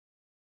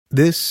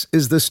This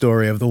is the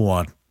story of the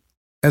one.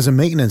 As a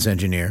maintenance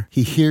engineer,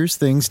 he hears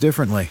things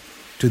differently.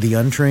 To the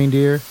untrained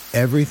ear,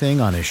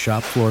 everything on his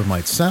shop floor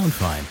might sound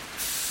fine,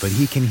 but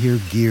he can hear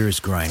gears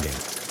grinding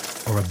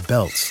or a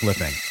belt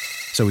slipping.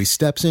 So he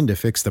steps in to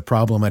fix the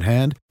problem at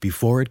hand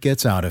before it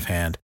gets out of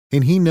hand.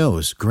 And he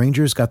knows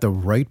Grainger's got the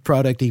right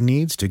product he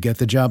needs to get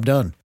the job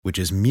done, which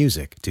is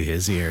music to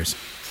his ears.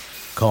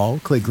 Call,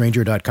 click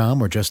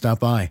Grainger.com, or just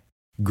stop by.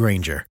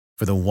 Grainger,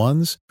 for the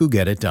ones who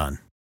get it done.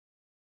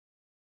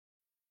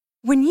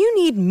 When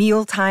you need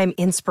mealtime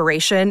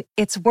inspiration,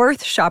 it's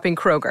worth shopping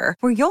Kroger,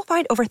 where you'll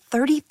find over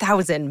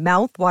 30,000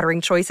 mouth-watering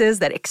choices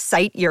that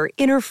excite your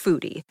inner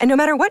foodie. And no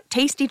matter what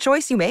tasty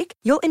choice you make,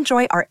 you'll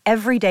enjoy our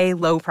everyday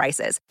low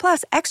prices,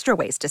 plus extra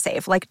ways to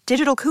save, like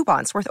digital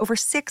coupons worth over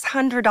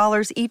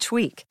 $600 each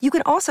week. You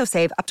can also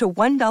save up to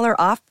 $1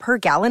 off per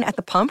gallon at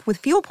the pump with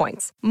fuel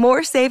points.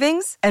 More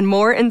savings and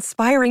more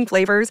inspiring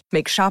flavors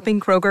make shopping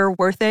Kroger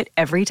worth it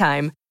every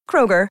time.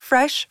 Kroger,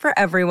 fresh for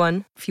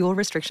everyone. Fuel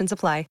restrictions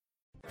apply.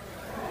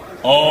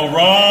 All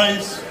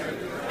rise.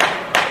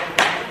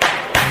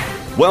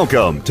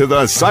 Welcome to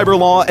the Cyber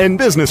Law and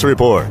Business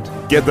Report.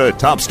 Get the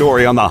top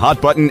story on the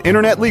hot button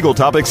internet legal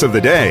topics of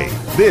the day.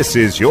 This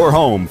is your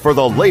home for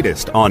the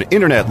latest on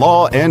internet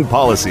law and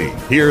policy.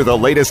 Hear the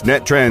latest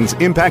net trends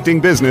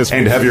impacting business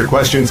and have your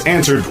questions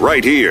answered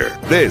right here.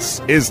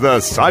 This is the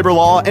Cyber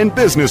Law and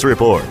Business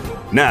Report.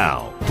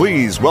 Now,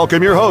 please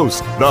welcome your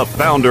host, the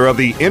founder of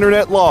the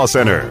Internet Law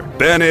Center,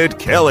 Bennett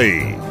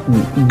Kelly.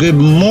 Good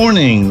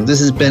morning. This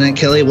is Bennett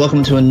Kelly.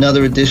 Welcome to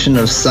another edition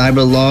of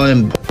Cyber Law,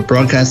 and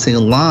broadcasting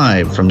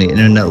live from the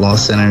Internet Law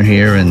Center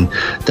here in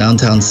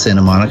downtown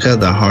Santa Monica,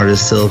 the heart of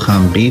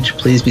Silicon Beach.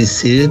 Please be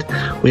seated.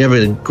 We have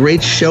a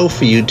great show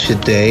for you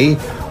today.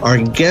 Our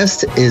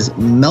guest is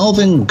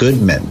Melvin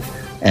Goodman,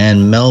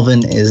 and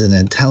Melvin is an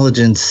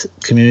intelligence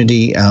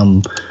community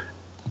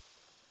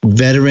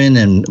veteran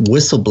and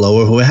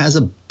whistleblower who has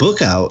a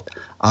book out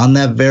on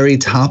that very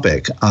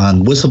topic,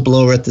 on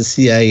whistleblower at the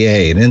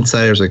CIA, an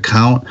insider's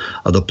account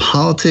of the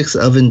politics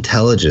of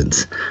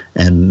intelligence.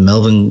 And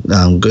Melvin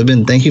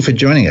Goodman, thank you for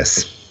joining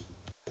us.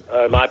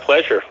 My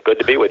pleasure. Good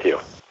to be with you.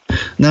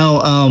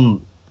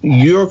 Now,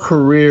 your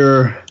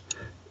career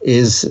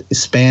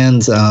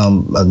spans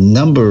a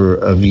number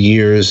of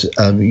years.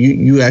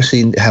 You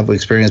actually have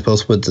experience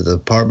both with the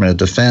Department of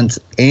Defense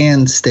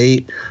and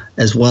state,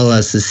 as well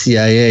as the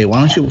CIA. Why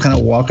don't you kind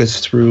of walk us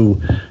through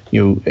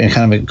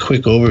kind of a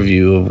quick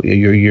overview of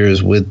your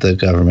years with the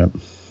government?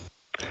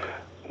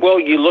 Well,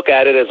 you look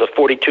at it as a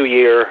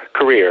 42-year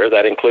career.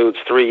 That includes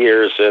 3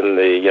 years in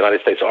the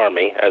United States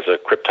Army as a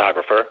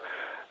cryptographer.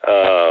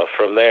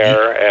 From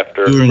there,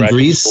 after you were in graduate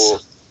Greece? school,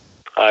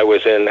 I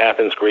was in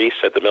Athens,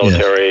 Greece at the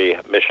military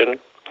mission.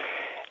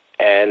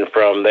 And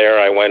from there,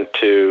 I went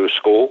to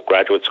school,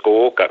 graduate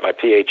school, got my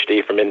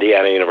PhD from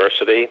Indiana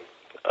University,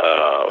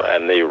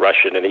 and the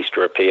Russian and East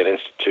European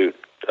Institute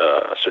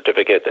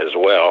certificate as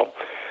well.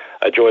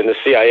 I joined the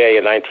CIA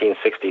in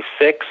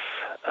 1966.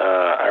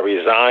 I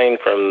resigned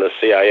from the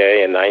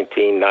CIA in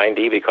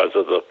 1990 because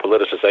of the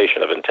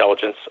politicization of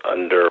intelligence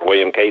under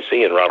William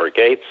Casey and Robert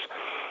Gates,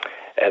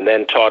 and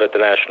then taught at the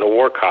National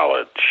War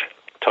College.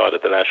 For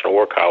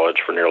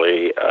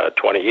nearly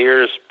 20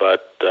 years,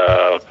 but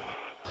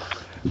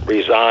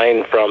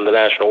resigned from the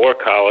National War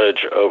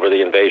College over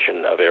the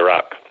invasion of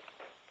Iraq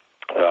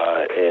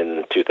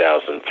in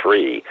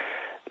 2003.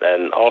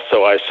 And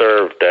also I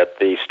served at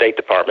the State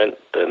Department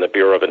in the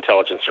Bureau of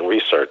Intelligence and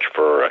Research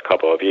for a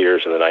couple of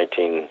years in the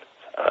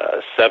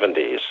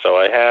 1970s. So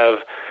I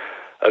have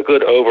a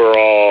good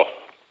overall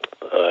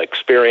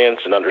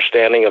experience and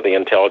understanding of the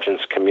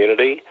intelligence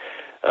community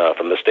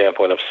from the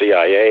standpoint of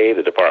CIA,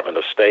 the Department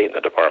of State, and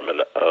the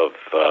Department of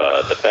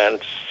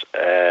Defense,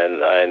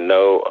 and I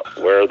know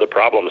where the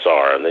problems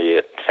are, and the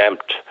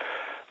attempt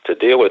to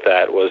deal with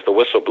that was the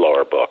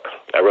whistleblower book.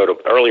 I wrote an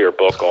earlier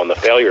book on the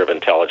failure of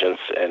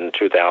intelligence in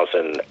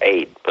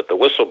 2008, but the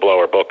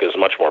whistleblower book is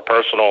much more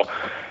personal,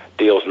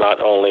 deals not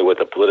only with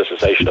the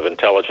politicization of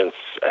intelligence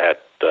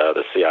at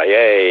the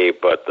CIA,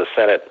 but the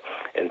Senate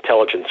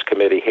Intelligence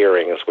Committee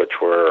hearings,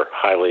 which were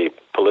highly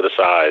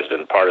politicized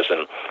and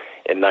partisan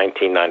in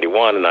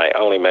 1991, and I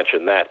only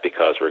mention that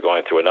because we're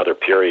going through another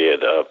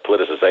period of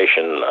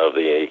politicization of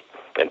the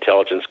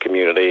intelligence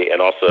community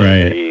and also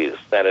the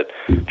Senate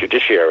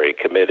Judiciary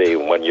Committee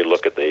when you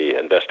look at the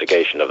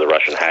investigation of the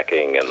Russian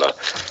hacking and the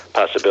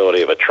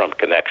possibility of a Trump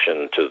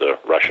connection to the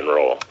Russian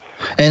role.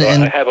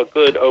 And I have a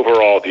good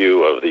overall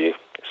view of the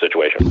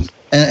situation.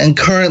 And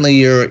currently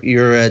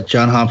you're at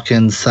Johns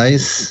Hopkins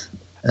SAIS?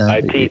 I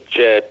teach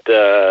at,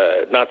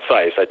 not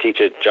SAIS, I teach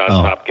at Johns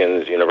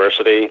Hopkins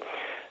University,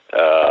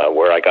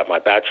 where I got my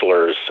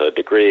bachelor's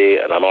degree,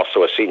 and I'm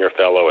also a senior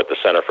fellow at the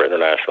Center for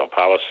International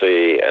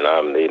Policy, and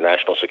I'm the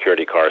national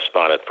security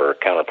correspondent for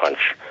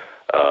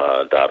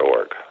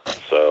Counterpunch.org.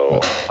 So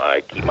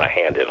I keep my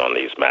hand in on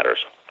these matters.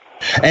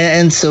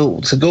 And so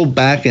to go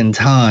back in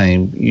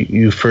time,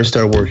 you first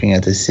started working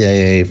at the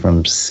CIA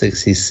from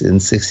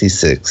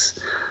 66,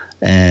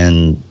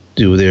 and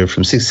you were there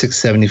from 66 to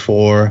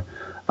 74.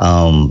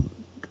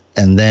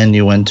 and then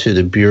you went to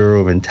the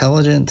Bureau of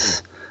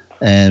Intelligence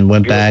and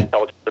went back.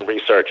 Intelligence and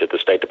Research at the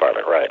State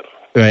Department, right.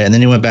 Right, and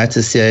then you went back to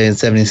the CIA in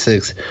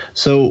 76.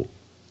 So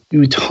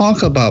you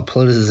talk about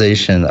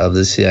politicization of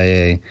the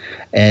CIA,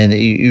 and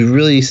you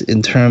really,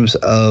 in terms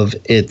of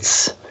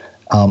its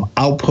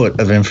output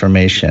of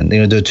information,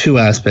 there are two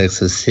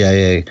aspects of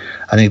CIA.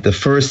 I think the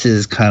first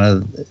is kind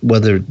of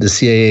whether the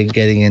CIA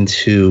getting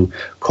into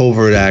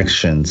covert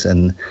actions,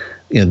 and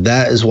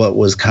that is what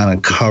was kind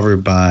of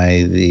covered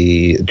by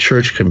the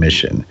Church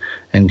Commission.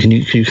 And can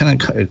you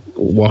kind of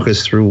walk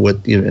us through what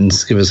and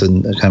give us a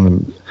kind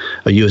of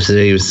a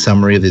USA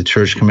summary of the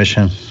Church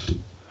Commission?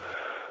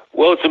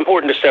 Well, it's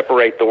important to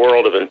separate the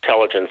world of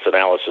intelligence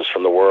analysis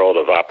from the world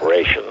of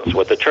operations.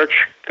 What the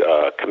Church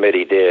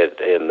Committee did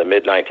in the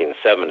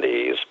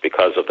mid-1970s,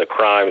 because of the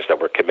crimes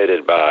that were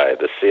committed by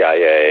the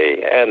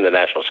CIA and the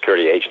National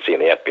Security Agency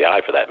and the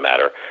FBI, for that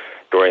matter,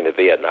 during the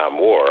Vietnam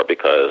War,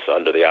 because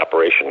under the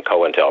Operation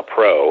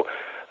COINTELPRO,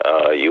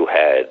 you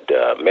had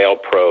mail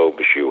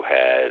probes, you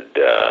had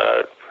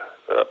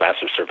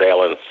massive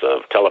surveillance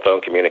of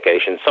telephone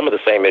communications, some of the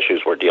same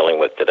issues we're dealing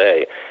with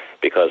today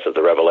because of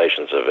the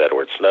revelations of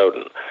Edward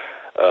Snowden.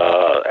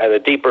 And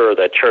the deeper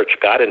that Church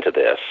got into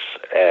this,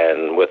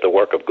 and with the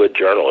work of good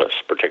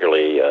journalists,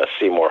 particularly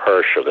Seymour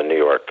Hersh of the New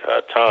York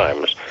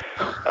Times,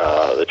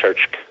 the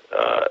Church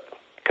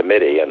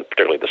Committee, and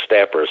particularly the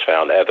staffers,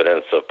 found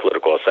evidence of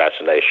political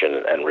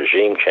assassination and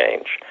regime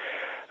change.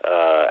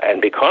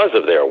 And because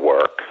of their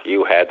work,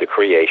 you had the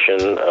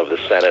creation of the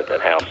Senate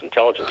and House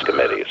Intelligence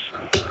Committees,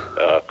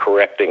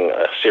 correcting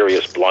a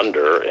serious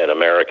blunder in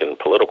American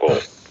political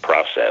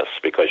process,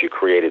 because you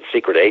created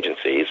secret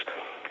agencies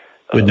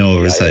with no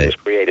oversight. It was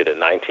created in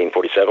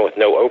 1947 with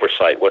no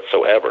oversight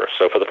whatsoever.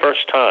 So for the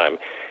first time,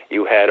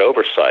 you had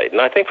oversight. And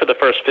I think for the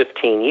first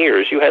 15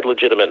 years, you had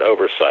legitimate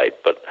oversight.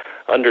 But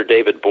under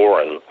David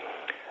Boren,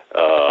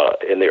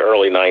 in the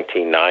early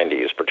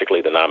 1990s,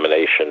 particularly the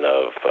nomination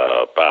of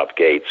Bob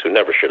Gates, who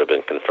never should have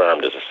been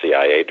confirmed as a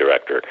CIA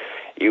director,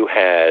 you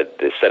had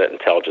the Senate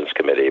Intelligence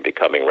Committee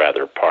becoming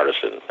rather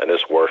partisan. And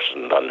this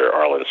worsened under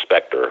Arlen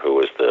Specter, who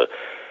was the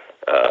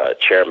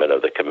chairman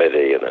of the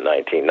committee in the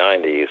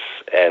 1990s,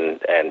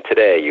 and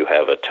today you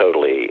have a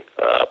totally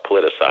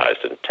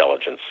politicized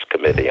intelligence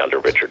committee under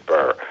Richard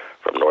Burr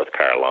from North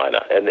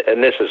Carolina, and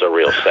this is a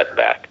real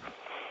setback.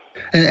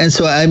 And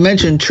so I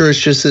mentioned Church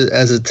just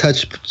as a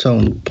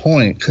touchstone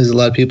point, because a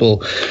lot of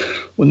people,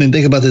 when they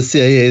think about the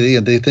CIA,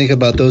 they think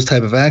about those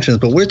type of actions,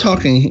 but we're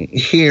talking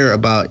here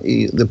about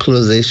the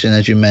politicization,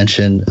 as you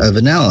mentioned, of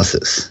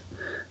analysis.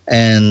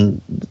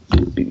 And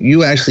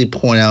you actually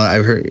point out,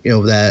 I've heard,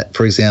 that,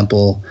 for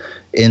example,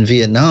 in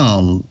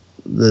Vietnam,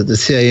 the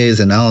CIA's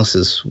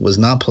analysis was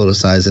not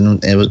politicized,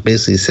 and it was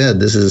basically said,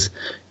 this is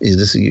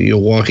you're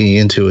walking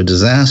into a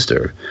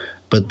disaster.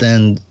 But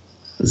then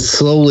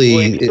slowly,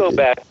 well, if you go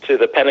back to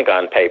the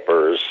Pentagon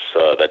Papers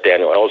that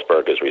Daniel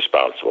Ellsberg is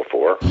responsible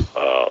for,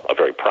 a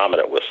very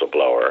prominent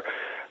whistleblower.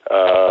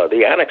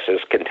 The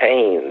annexes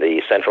contain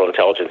the Central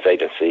Intelligence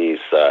Agency's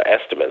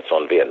estimates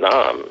on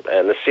Vietnam,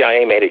 and the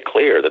CIA made it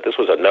clear that this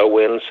was a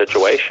no-win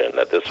situation,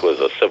 that this was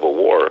a civil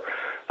war,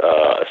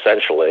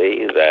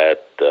 essentially,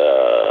 that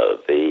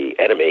the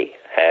enemy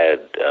had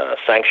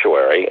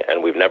sanctuary,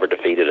 and we've never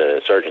defeated an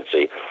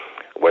insurgency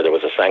where there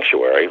was a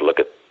sanctuary. Look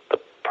at the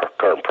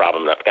current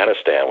problem in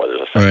Afghanistan, where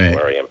there's a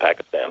sanctuary in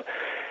Pakistan.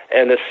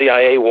 And the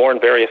CIA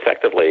warned very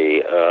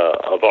effectively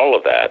of all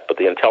of that, but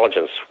the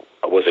intelligence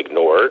was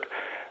ignored.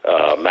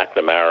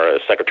 McNamara,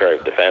 as Secretary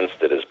of Defense,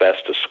 did his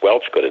best to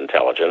squelch good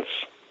intelligence.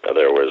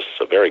 There was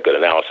a very good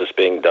analysis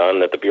being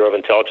done at the Bureau of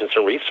Intelligence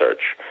and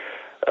Research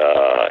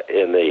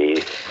in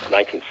the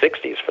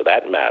 1960s, for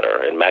that matter,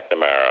 and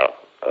McNamara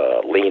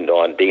leaned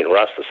on Dean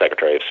Russ, the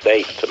Secretary of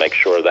State, to make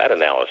sure that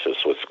analysis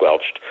was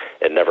squelched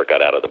and never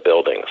got out of the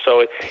building.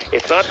 So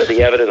it's not that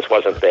the evidence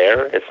wasn't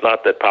there. It's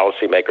not that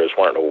policymakers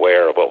weren't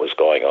aware of what was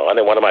going on.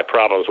 And one of my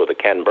problems with the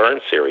Ken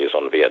Burns series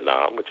on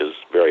Vietnam, which is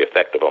very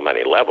effective on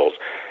many levels,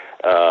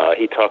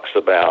 he talks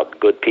about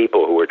good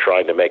people who were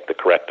trying to make the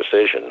correct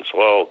decisions.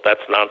 Well,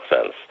 that's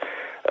nonsense.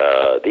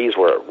 These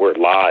were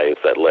lies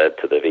that led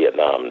to the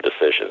Vietnam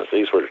decisions.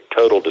 These were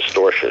total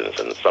distortions,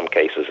 in some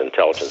cases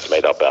intelligence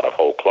made up out of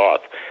whole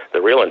cloth.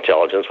 The real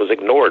intelligence was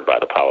ignored by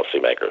the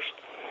policymakers.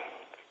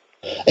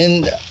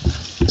 And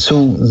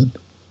so,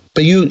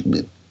 but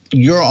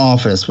your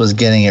office was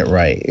getting it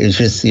right. It's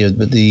just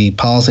the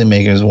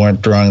policymakers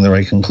weren't drawing the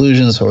right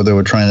conclusions, or they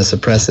were trying to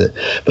suppress it.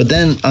 But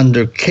then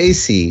under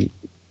Casey,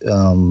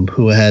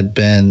 who had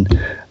been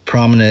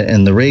prominent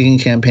in the Reagan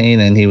campaign,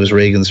 and he was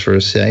Reagan's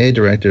first CIA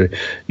director,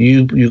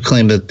 you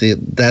claim that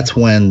that's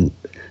when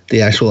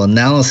the actual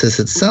analysis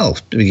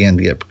itself began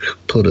to get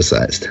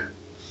politicized.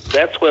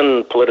 That's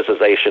when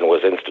politicization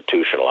was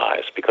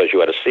institutionalized, because you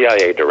had a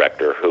CIA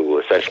director who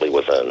essentially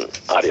was an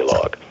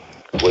ideologue,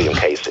 William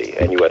Casey,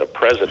 and you had a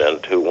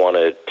president who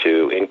wanted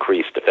to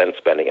increase defense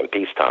spending in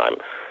peacetime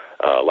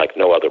like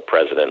no other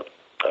president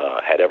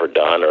had ever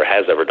done or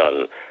has ever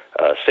done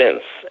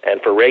since.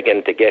 And for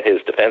Reagan to get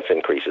his defense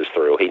increases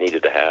through, he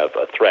needed to have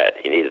a threat.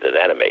 He needed an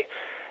enemy.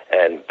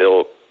 And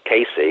Bill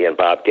Casey and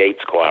Bob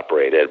Gates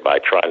cooperated by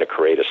trying to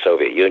create a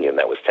Soviet Union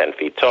that was 10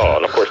 feet tall.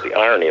 And, of course, the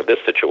irony of this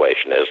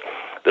situation is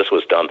this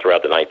was done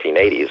throughout the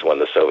 1980s when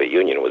the Soviet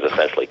Union was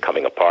essentially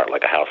coming apart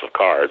like a house of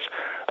cards,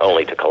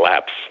 only to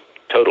collapse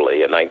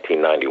totally in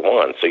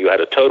 1991. So you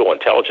had a total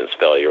intelligence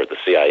failure at the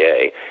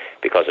CIA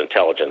because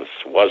intelligence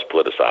was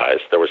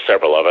politicized. There were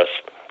several of us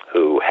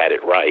who had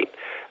it right.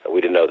 We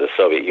didn't know the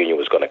Soviet Union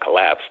was going to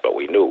collapse, but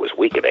we knew it was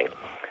weakening.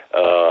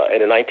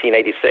 And in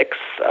 1986,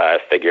 I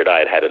figured I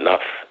had had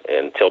enough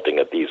in tilting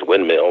at these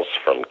windmills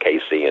from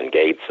Casey and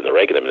Gates and the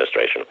Reagan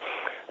administration.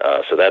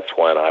 So that's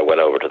when I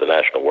went over to the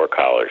National War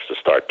College to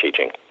start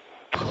teaching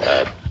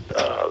at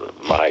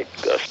my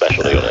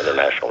specialty on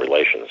international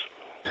relations.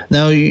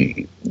 Now,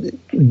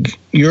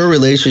 your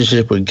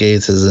relationship with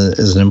Gates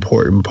is an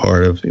important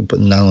part of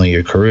not only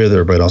your career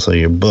there, but also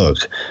your book.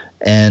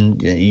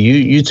 And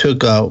you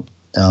took out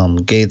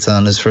Gates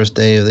on his first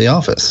day of the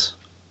office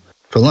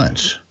for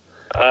lunch.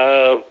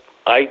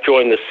 I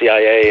joined the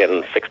CIA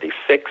in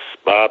 66.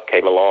 Bob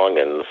came along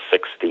in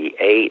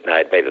 68, and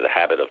I'd made it a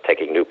habit of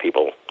taking new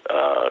people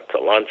to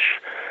lunch.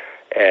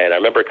 And I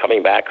remember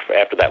coming back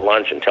after that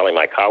lunch and telling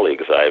my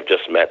colleagues I've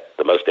just met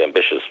the most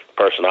ambitious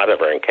person I've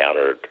ever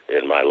encountered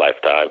in my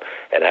lifetime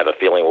and have a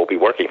feeling we'll be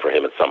working for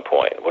him at some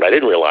point. What I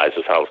didn't realize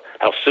is how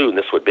soon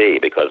this would be,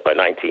 because by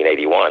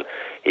 1981,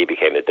 he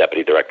became the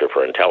Deputy Director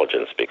for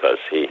Intelligence because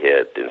he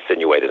had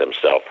insinuated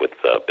himself with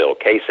Bill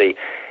Casey,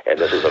 and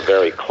this was a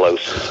very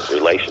close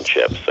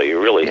relationship. So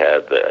you really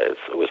had,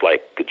 it was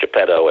like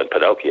Geppetto and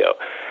Pinocchio.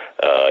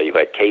 You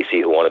had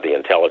Casey, who wanted the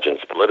intelligence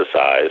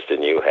politicized,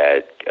 and you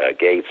had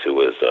Gates, who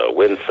was a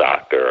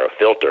windsock or a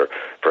filter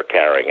for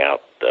carrying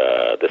out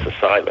this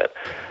assignment.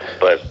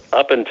 But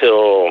up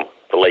until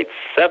the late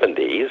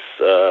 70s,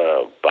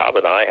 Bob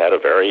and I had a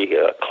very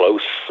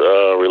close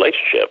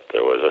relationship.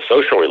 There was a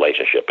social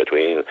relationship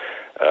between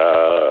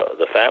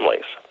the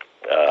families.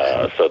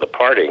 So the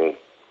parting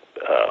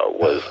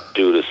was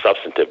due to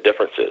substantive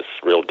differences,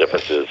 real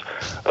differences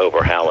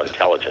over how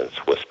intelligence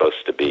was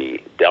supposed to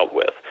be dealt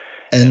with.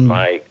 And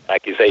my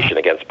accusation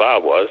against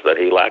Bob was that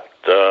he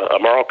lacked a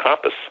moral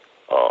compass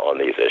on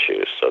these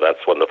issues. So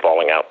that's when the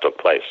falling out took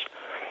place.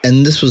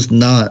 And this was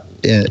not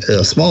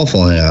a small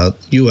falling out.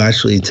 You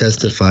actually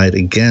testified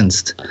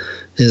against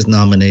his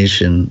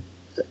nomination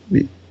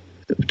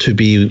to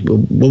be,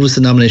 what was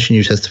the nomination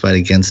you testified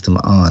against him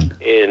on?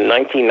 In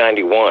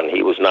 1991,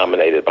 he was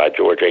nominated by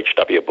George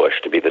H.W.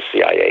 Bush to be the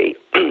CIA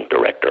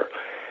director.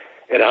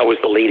 And I was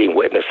the leading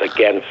witness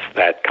against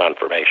that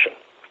confirmation.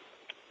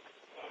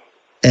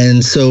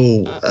 And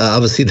so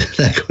obviously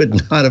that could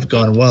not have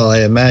gone well,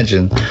 I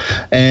imagine.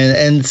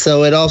 And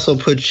so it also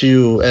puts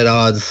you at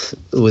odds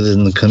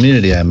within the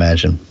community, I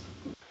imagine.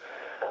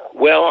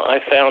 Well, I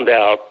found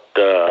out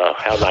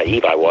how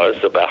naive I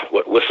was about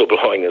what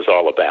whistleblowing is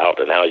all about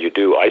and how you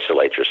do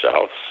isolate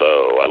yourself.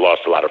 So I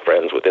lost a lot of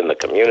friends within the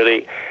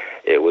community.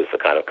 It was the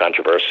kind of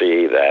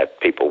controversy that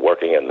people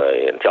working in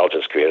the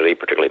intelligence community,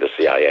 particularly the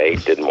CIA,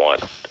 didn't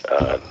want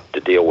to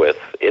deal with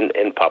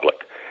in public.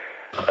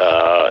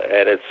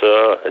 And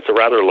it's a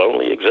rather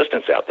lonely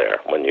existence out there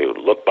when you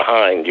look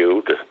behind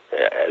you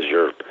as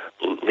you're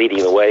leading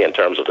the way in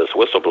terms of this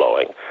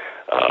whistleblowing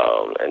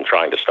and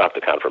trying to stop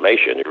the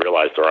confirmation. You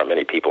realize there aren't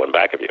many people in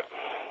back of you.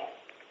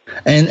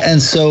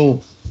 And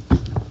so,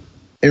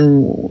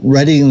 in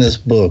writing this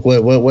book,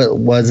 what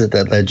was it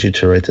that led you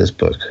to write this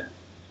book?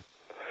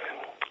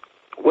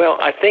 Well,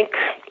 I think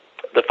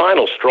the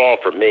final straw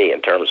for me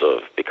in terms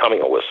of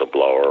becoming a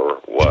whistleblower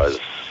was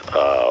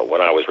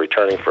when I was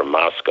returning from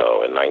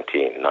Moscow in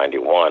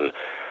 1991.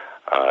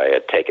 I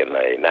had taken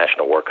a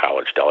National War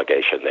College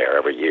delegation there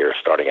every year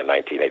starting in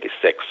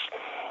 1986.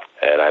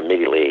 And I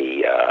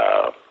immediately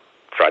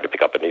tried to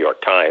pick up a New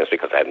York Times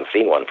because I hadn't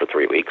seen one for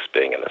 3 weeks,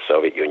 being in the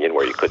Soviet Union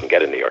where you couldn't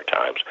get a New York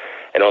Times.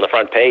 And on the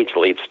front page, the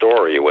lead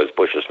story was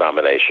Bush's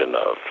nomination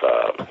of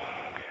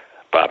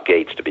Bob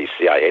Gates to be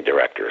CIA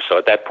director. So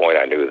at that point,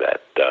 I knew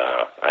that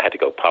I had to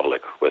go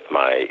public with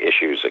my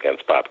issues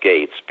against Bob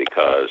Gates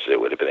because it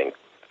would have been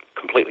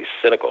completely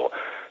cynical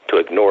to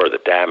ignore the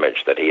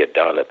damage that he had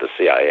done at the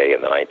CIA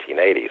in the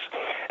 1980s.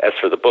 As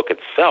for the book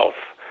itself,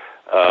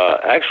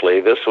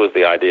 actually, this was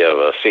the idea of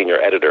a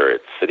senior editor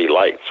at City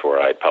Lights, where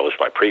I published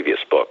my previous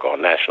book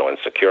on national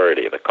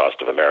insecurity, the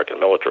cost of American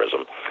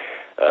militarism.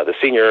 The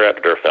senior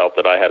editor felt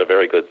that I had a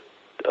very good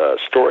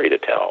story to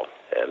tell.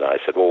 And I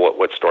said, well,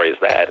 what story is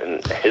that?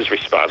 And his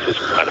response was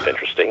kind of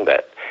interesting,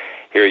 that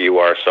here you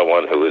are,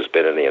 someone who has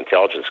been in the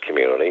intelligence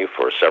community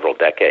for several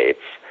decades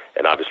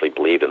and obviously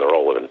believed in the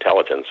role of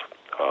intelligence.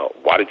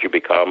 Why did you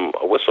become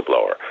a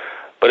whistleblower?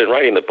 But in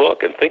writing the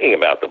book and thinking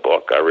about the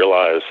book, I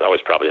realized I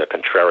was probably a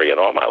contrarian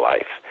all my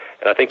life.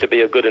 And I think to be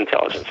a good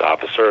intelligence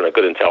officer and a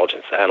good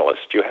intelligence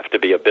analyst, you have to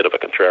be a bit of a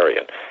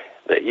contrarian.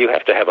 That you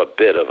have to have a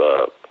bit of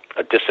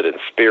a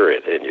dissident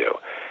spirit in you.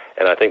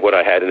 And I think what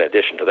I had in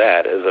addition to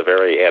that is a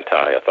very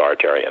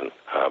anti-authoritarian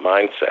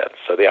mindset.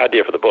 So the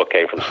idea for the book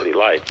came from City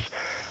Lights,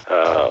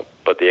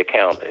 but the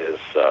account is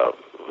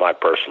my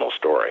personal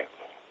story.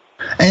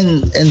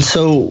 And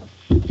so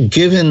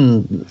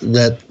given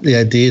that the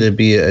idea to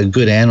be a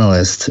good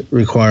analyst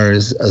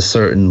requires a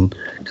certain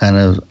kind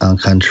of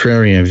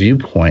contrarian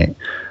viewpoint,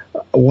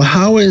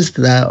 how is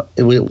that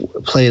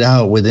played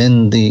out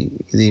within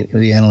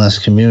the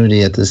analyst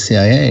community at the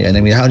CIA? And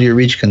I mean, how do you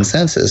reach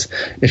consensus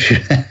if you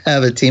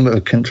have a team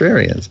of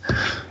contrarians?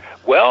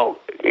 Well,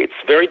 it's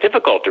very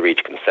difficult to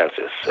reach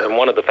consensus. And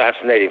one of the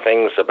fascinating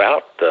things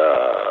about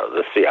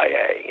the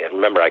CIA, and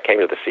remember, I came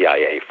to the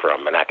CIA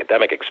from an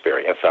academic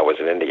experience. I was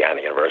at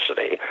Indiana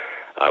University.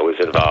 I was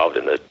involved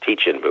in the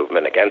teach-in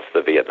movement against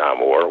the Vietnam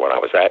War when I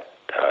was at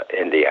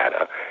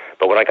Indiana.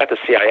 But when I got to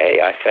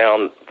CIA, I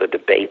found the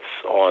debates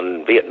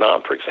on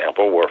Vietnam, for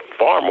example, were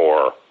far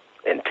more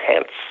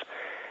intense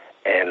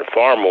and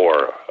far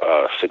more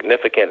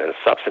significant and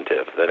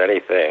substantive than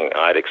anything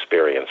I'd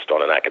experienced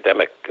on an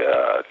academic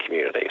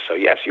community. So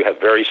yes, you have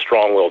very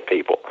strong-willed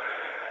people,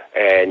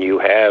 and you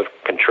have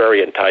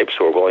contrarian types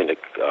who are willing to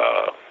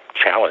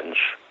challenge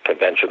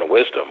conventional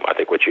wisdom, I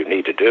think, what you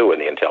need to do in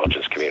the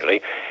intelligence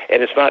community.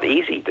 And it's not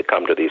easy to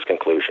come to these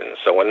conclusions.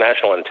 So when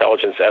national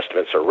intelligence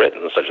estimates are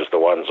written, such as the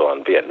ones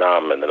on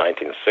Vietnam in the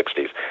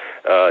 1960s,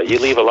 you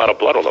leave a lot of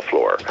blood on the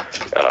floor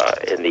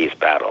in these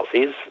battles.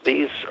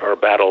 These are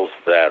battles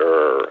that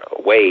are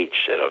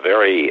waged in a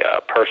very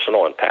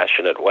personal and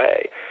passionate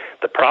way.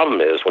 The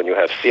problem is when you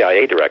have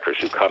CIA directors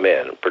who come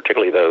in,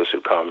 particularly those who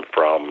come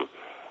from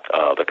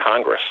the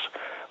Congress.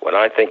 When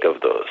I think of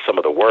some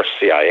of the worst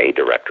CIA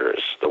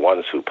directors, the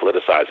ones who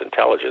politicize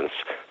intelligence,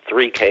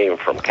 3 came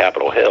from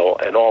Capitol Hill,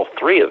 and all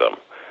 3 of them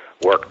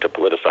worked to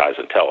politicize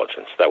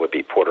intelligence. That would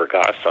be Porter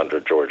Goss under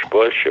George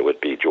Bush. It would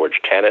be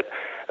George Tenet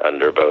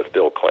under both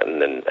Bill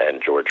Clinton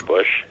and George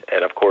Bush.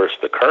 And, of course,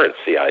 the current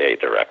CIA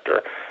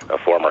director, a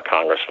former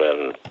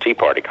congressman, Tea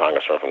Party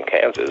congressman from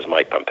Kansas,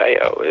 Mike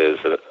Pompeo, is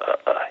a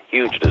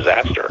huge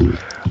disaster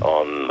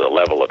on the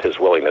level of his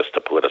willingness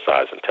to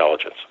politicize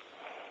intelligence.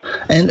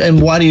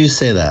 And why do you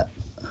say that?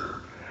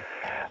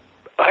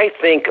 I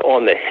think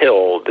on the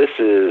Hill, this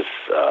is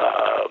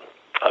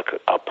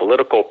a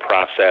political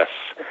process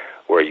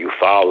where you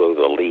follow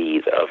the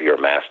lead of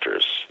your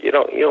masters. You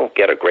don't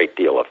get a great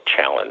deal of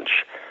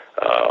challenge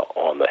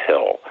on the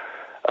Hill,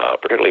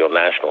 particularly on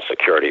national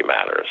security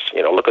matters.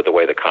 Look at the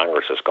way the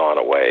Congress has gone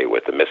away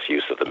with the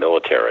misuse of the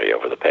military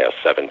over the past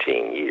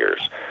 17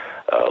 years.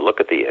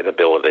 Look at the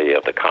inability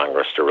of the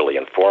Congress to really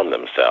inform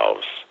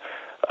themselves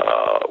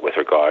with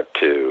regard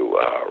to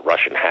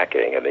Russian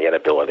hacking and the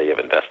inability of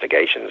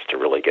investigations to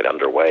really get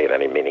underway in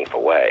any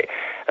meaningful way.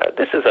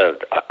 This is a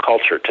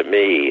culture, to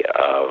me,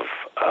 of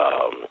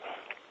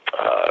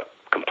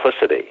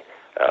complicity,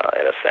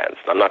 in a sense.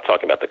 I'm not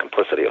talking about the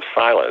complicity of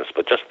silence,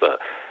 but just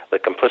the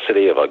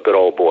complicity of a good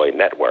old boy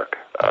network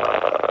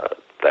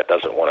that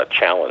doesn't want to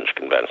challenge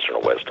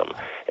conventional wisdom.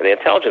 In the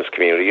intelligence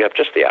community, you have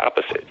just the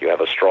opposite. You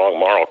have a strong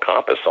moral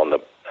compass on the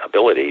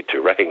ability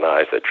to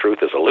recognize that truth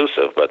is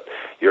elusive, but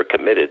you're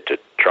committed to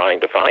trying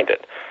to find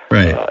it.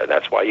 Right. And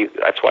that's why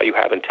you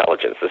have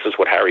intelligence. This is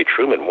what Harry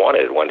Truman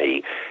wanted when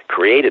he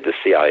created the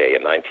CIA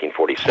in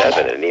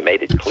 1947, and he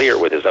made it clear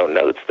with his own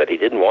notes that he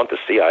didn't want the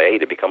CIA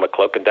to become a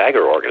cloak and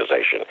dagger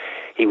organization.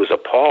 He was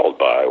appalled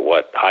by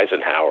what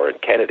Eisenhower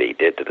and Kennedy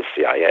did to the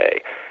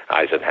CIA.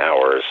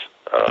 Eisenhower's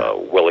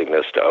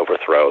willingness to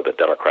overthrow the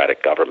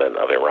democratic government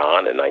of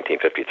Iran in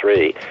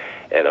 1953,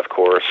 and of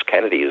course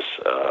Kennedy's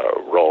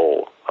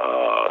role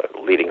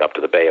leading up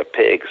to the Bay of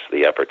Pigs,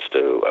 the efforts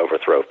to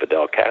overthrow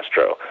Fidel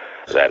Castro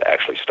that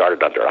actually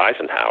started under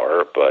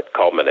Eisenhower but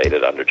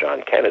culminated under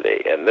John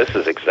Kennedy. And this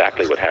is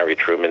exactly what Harry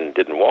Truman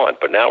didn't want.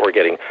 But now we're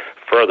getting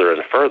further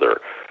and further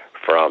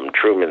from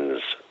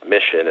Truman's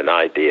mission and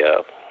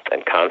idea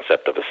and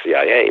concept of the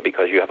CIA,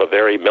 because you have a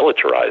very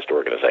militarized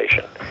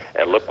organization.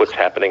 And look what's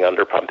happening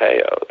under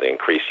Pompeo, the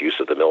increased use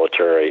of the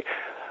military,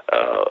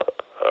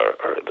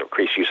 or the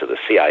increased use of the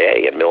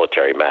CIA in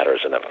military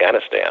matters in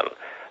Afghanistan,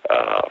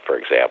 for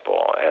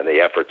example, and the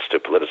efforts to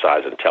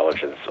politicize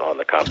intelligence on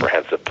the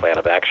comprehensive plan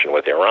of action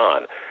with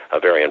Iran, a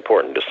very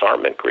important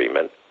disarmament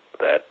agreement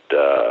that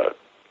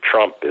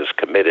Trump is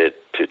committed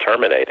to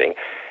terminating.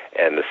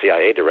 And the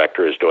CIA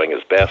director is doing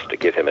his best to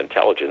give him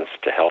intelligence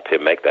to help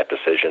him make that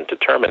decision to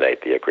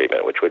terminate the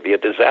agreement, which would be a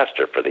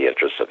disaster for the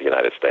interests of the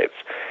United States.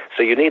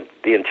 So you need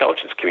the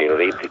intelligence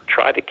community to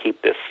try to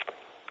keep this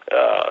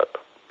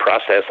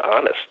process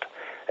honest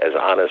as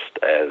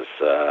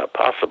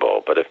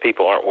possible. But if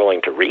people aren't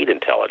willing to read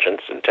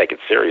intelligence and take it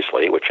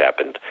seriously, which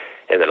happened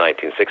in the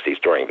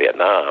 1960s during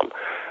Vietnam,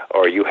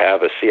 or you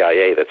have a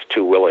CIA that's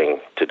too willing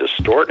to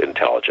distort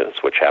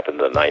intelligence, which happened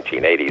in the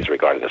 1980s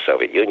regarding the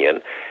Soviet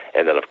Union.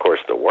 And then, of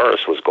course, the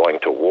worst was going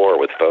to war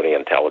with phony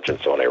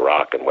intelligence on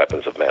Iraq and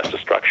weapons of mass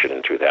destruction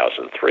in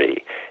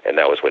 2003. And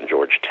that was when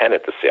George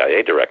Tenet, the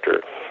CIA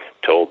director,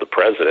 told the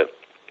president,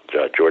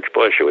 George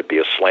Bush, it would be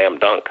a slam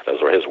dunk.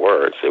 Those were his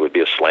words. It would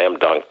be a slam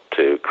dunk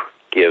to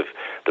give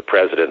the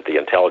president the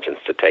intelligence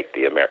to take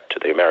to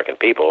the American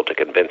people to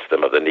convince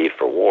them of the need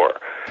for war.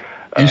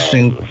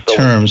 Interesting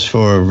terms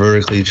for a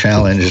vertically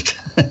challenged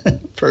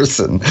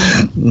person.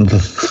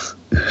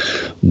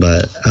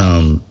 But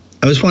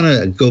I just want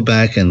to go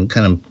back and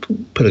kind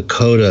of put a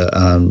coda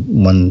on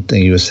one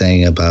thing you were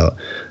saying about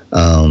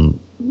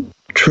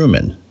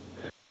Truman.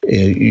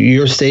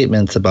 Your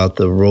statements about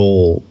the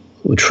role,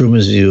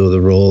 Truman's view of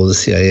the role of the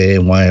CIA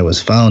and why it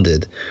was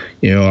founded,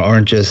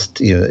 aren't just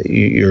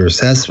your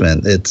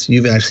assessment.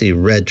 You've actually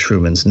read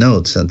Truman's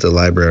notes at the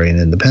Library of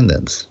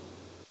Independence.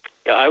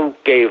 Yeah, I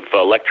gave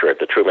a lecture at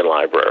the Truman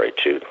Library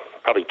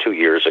probably 2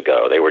 years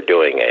ago. They were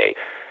doing an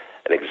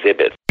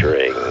exhibit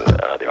during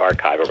the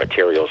archive of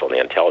materials on the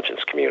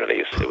intelligence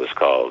communities. It was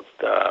called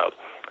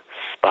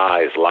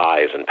Spies,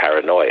 Lies, and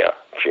Paranoia,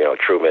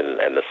 Truman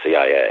and the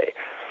CIA.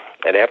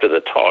 And after the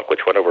talk,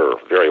 which went over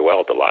very well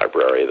at the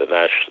library,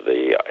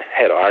 the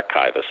head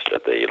archivist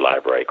at the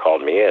library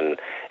called me in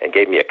and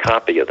gave me a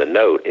copy of the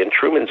note in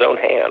Truman's own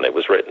hand. It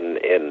was written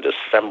in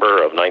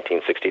December of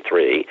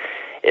 1963.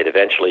 It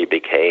eventually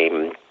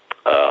became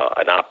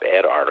an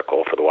op-ed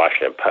article for the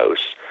Washington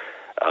Post,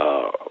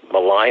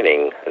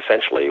 maligning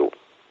essentially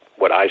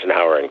what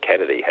Eisenhower and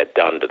Kennedy had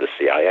done to the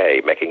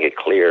CIA, making it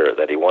clear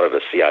that he wanted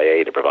the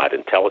CIA to provide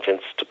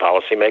intelligence to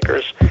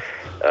policymakers,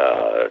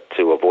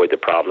 to avoid the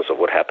problems of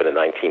what happened in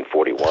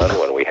 1941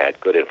 when we had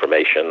good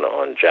information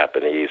on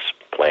Japanese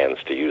plans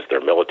to use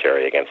their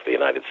military against the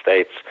United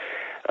States,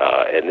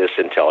 and this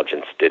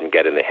intelligence didn't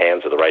get in the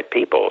hands of the right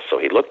people. So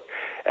he looked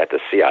at the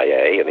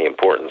CIA, and the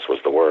importance was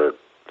the word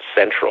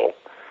central,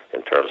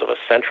 in terms of a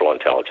central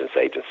intelligence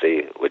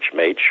agency, which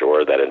made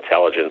sure that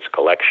intelligence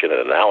collection and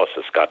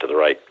analysis got to the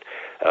right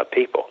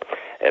people.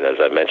 And as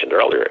I mentioned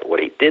earlier,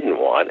 what he didn't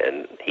want,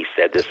 and he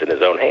said this in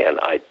his own hand,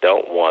 I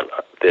don't want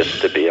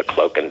this to be a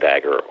cloak and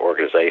dagger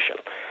organization.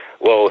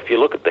 Well, if you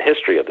look at the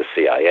history of the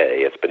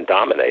CIA, it's been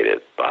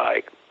dominated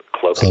by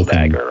cloak and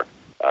dagger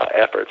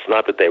efforts.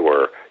 Not that they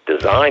were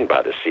designed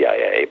by the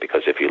CIA,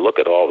 because if you look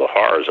at all the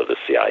horrors of the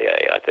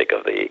CIA, I think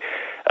of the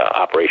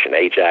Operation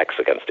Ajax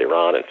against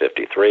Iran in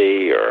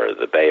 1953, or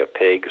the Bay of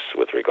Pigs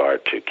with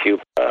regard to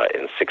Cuba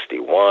in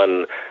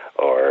 1961,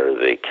 or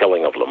the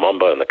killing of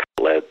Lumumba, and that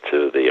led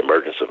to the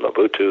emergence of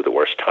Mobutu, the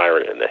worst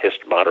tyrant in the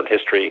modern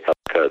history.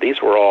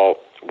 These were all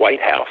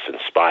White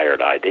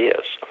House-inspired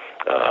ideas.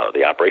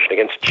 The operation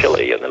against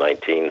Chile in the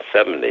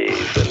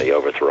 1970s, and the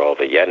overthrow of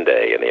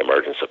Allende and the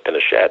emergence of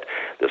Pinochet.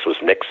 This was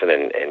Nixon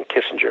and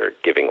Kissinger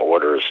giving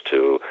orders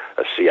to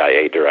a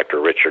CIA director,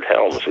 Richard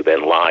Helms, who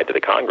then lied to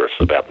the Congress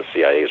about the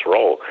CIA's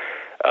role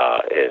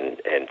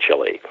in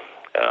Chile,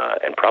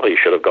 and probably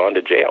should have gone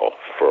to jail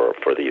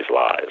for these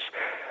lies.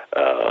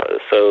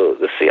 So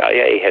the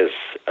CIA has,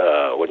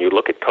 when you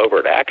look at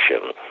covert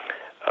action,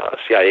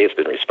 CIA has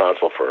been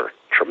responsible for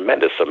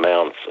tremendous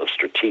amounts of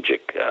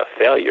strategic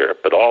failure,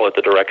 but all at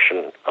the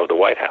direction of the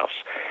White House.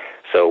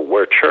 So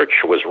where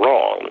Church was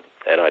wrong,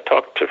 and I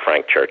talked to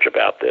Frank Church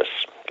about this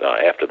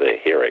after the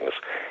hearings,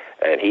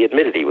 and he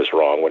admitted he was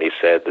wrong when he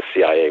said the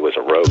CIA was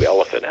a rogue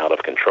elephant out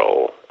of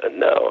control. And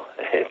no,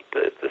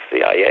 the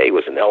CIA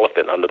was an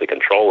elephant under the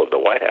control of the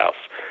White House.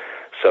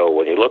 So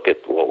when you look at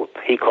what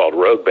he called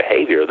rogue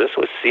behavior, this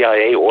was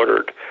CIA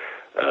ordered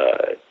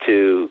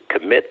to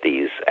commit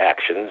these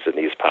actions and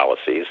these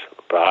policies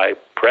by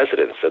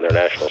presidents and their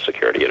national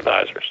security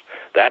advisors.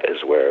 That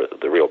is where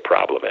the real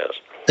problem is.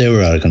 They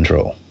were out of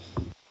control.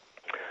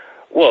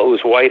 Well, it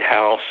was White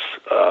House.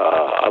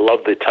 I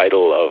love the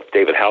title of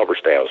David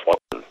Halberstam's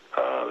one,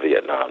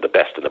 Vietnam, the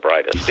best and the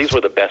brightest. These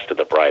were the best and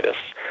the brightest.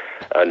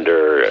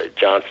 Under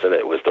Johnson,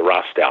 it was the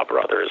Rostow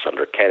brothers.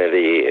 Under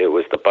Kennedy, it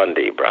was the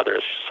Bundy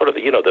brothers. Sort of,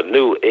 the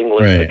New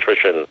England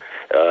patrician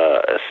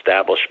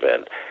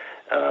establishment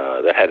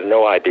that had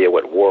no idea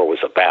what war was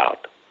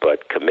about,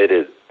 but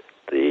committed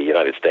the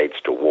United States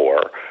to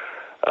war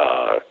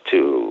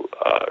to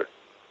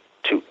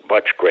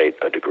much great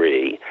a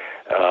degree,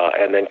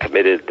 and then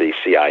committed the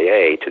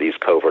CIA to these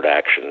covert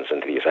actions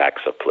and to these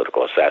acts of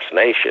political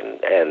assassination.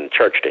 And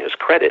Church, to his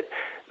credit,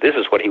 this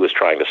is what he was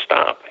trying to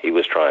stop. He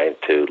was trying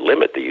to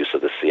limit the use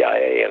of the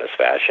CIA in his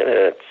fashion,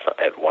 and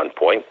at one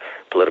point,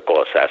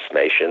 political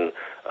assassination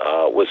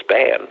was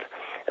banned.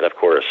 And of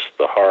course,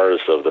 the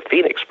horrors of the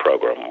Phoenix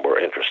program were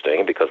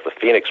interesting, because the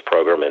Phoenix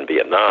program in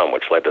Vietnam,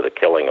 which led to the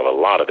killing of a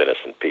lot of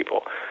innocent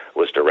people,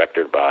 was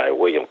directed by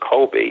William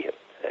Colby,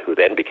 who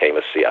then became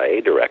a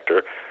CIA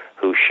director,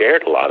 who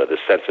shared a lot of this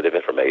sensitive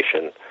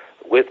information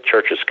with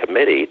Church's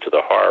committee, to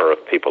the horror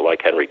of people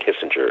like Henry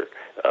Kissinger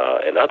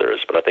and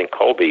others. But I think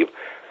Colby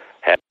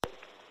had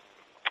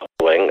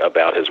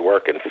about his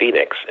work in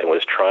Phoenix and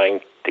was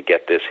trying to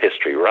get this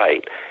history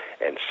right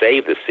and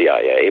save the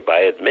CIA by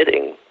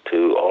admitting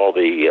to all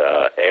the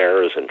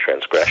errors and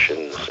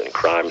transgressions and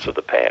crimes of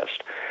the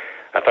past.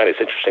 I find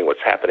it's interesting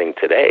what's happening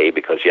today,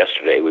 because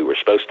yesterday we were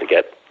supposed to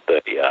get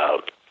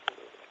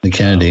the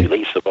Kennedy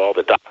release of all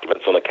the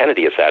documents on the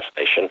Kennedy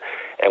assassination,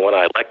 and when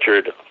I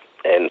lectured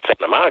in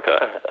Santa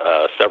Monica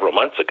several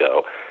months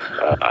ago,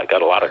 I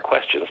got a lot of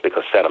questions,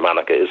 because Santa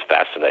Monica is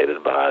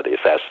fascinated by the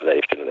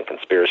assassination and the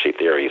conspiracy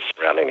theories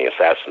surrounding the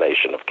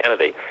assassination of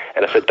Kennedy.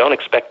 And I said, don't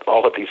expect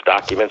all of these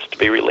documents to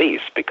be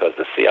released, because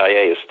the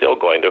CIA is still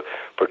going to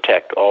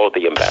protect all of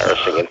the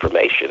embarrassing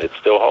information it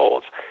still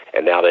holds.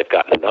 And now they've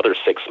gotten another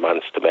 6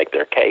 months to make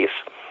their case.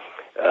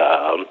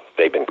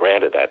 They've been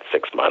granted that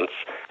 6 months.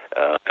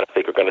 I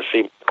think we're going to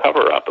see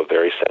cover-up of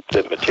very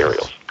sensitive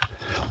materials.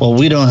 Well,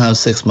 we don't have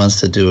 6 months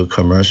to do a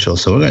commercial,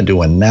 so we're going to do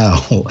one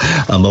now.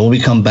 But when we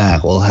come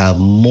back, we'll have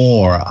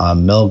more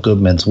on Mel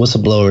Goodman's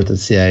whistleblower at the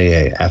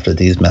CIA after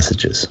these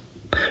messages.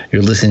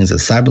 You're listening to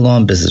Cyber Law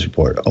and Business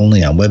Report,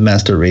 only on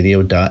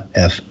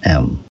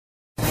webmasterradio.fm.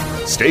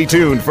 Stay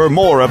tuned for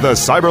more of the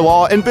Cyber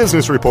Law and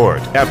Business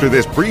Report after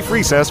this brief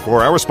recess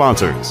for our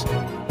sponsors.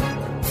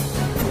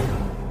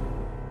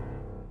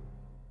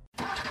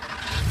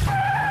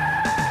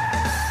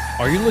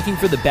 Are you looking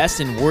for the best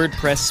in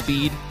WordPress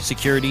speed,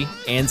 security,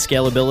 and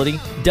scalability?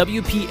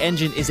 WP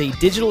Engine is a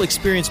digital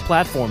experience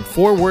platform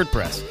for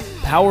WordPress,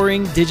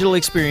 powering digital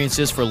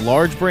experiences for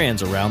large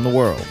brands around the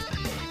world.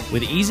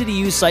 With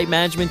easy-to-use site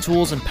management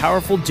tools and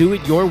powerful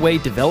do-it-your-way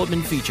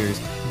development features,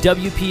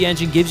 WP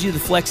Engine gives you the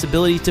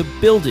flexibility to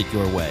build it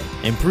your way.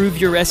 Improve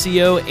your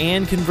SEO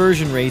and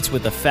conversion rates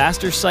with a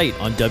faster site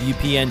on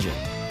WP Engine.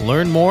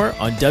 Learn more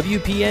on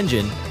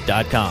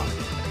WPEngine.com.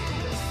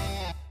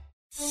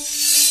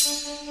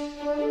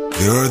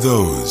 There are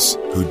those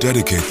who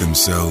dedicate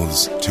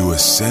themselves to a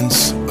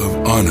sense of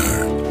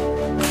honor,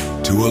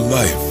 to a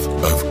life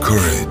of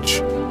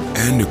courage,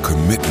 and a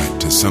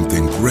commitment to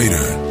something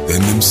greater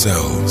than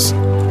themselves.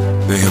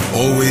 They have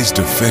always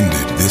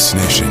defended this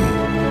nation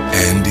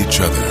and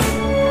each other.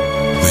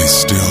 They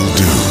still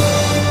do.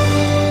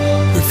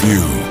 The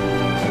few,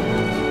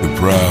 the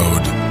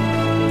proud,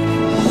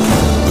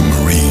 the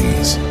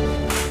Marines.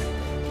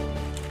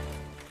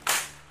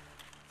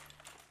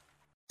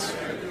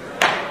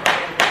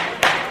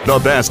 The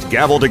best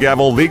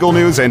gavel-to-gavel legal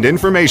news and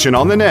information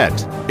on the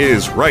net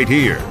is right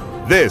here.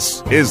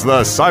 This is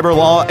the Cyber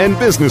Law and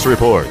Business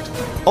Report,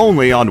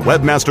 only on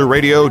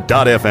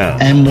webmasterradio.fm.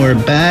 And we're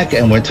back,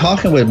 and we're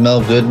talking with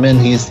Mel Goodman.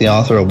 He's the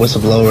author of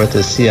Whistleblower at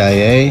the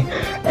CIA.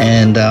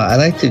 And I'd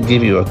like to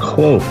give you a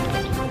quote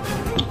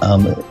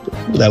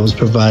that was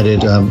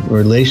provided in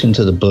relation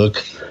to the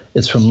book.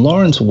 It's from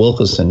Lawrence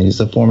Wilkerson. He's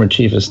the former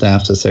chief of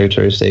staff to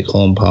Secretary of State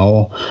Colin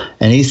Powell.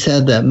 And he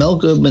said that Mel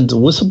Goodman's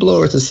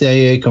whistleblower at the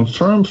CIA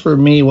confirmed for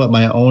me what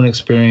my own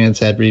experience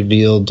had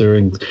revealed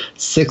during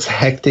 6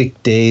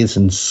 hectic days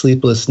and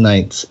sleepless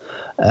nights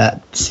at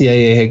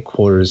CIA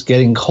headquarters,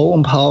 getting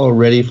Colin Powell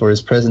ready for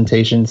his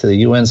presentation to the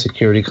UN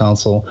Security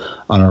Council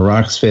on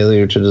Iraq's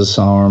failure to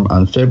disarm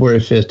on February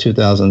 5th,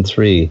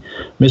 2003.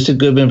 Mr.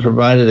 Goodman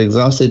provided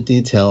exhaustive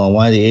detail on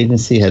why the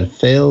agency had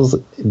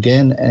failed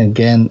again and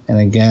again and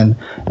again,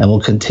 and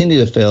will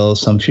continue to fail if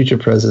some future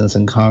presidents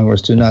and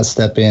Congress do not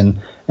step in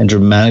and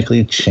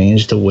dramatically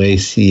change the way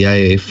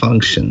CIA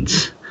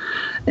functions.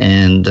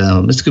 And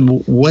Mr. Goodman,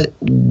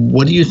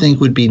 what do you think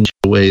would be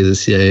the way the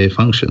CIA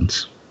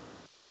functions?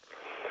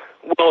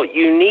 Well,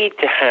 you need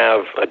to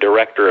have a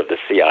director of the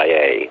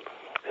CIA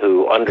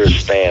who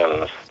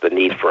understands the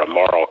need for a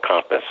moral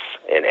compass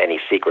in any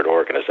secret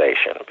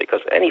organization, because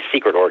any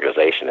secret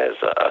organization is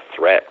a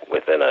threat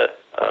within a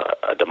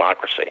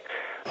democracy.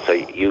 So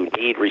you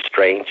need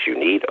restraints, you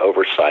need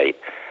oversight,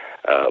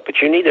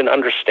 but you need an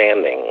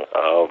understanding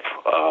of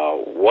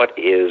what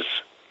is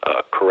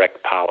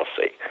correct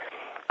policy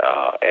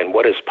and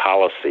what is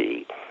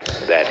policy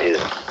that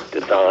is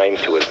designed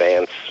to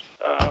advance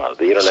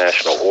the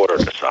international order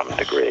to some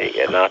degree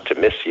and not to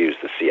misuse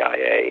the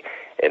CIA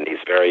in these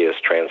various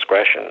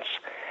transgressions.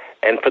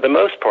 And for the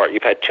most part,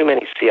 you've had too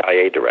many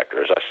CIA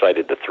directors. I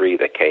cited the 3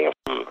 that came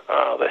from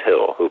the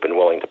Hill who've been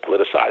willing to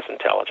politicize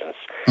intelligence.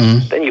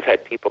 Mm-hmm. Then you've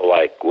had people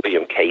like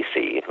William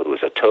Casey, who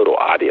was a total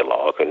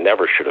ideologue who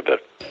never should have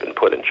been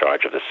put in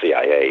charge of the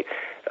CIA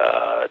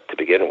to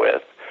begin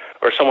with.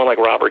 Or someone like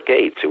Robert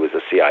Gates, who was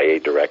a CIA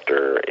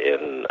director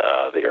in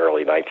the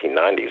early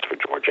 1990s for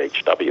George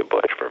H.W.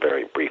 Bush for a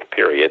very brief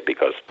period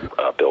because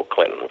Bill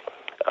Clinton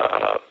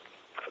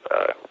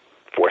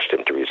forced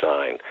him to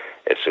resign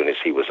as soon as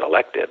he was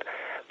elected.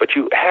 But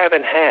you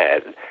haven't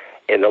had,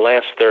 in the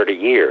last 30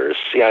 years,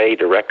 CIA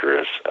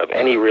directors of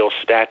any real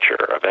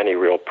stature, of any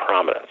real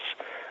prominence.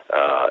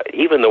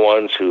 Even the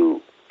ones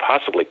who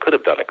possibly could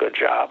have done a good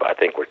job, I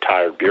think, were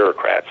tired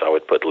bureaucrats. I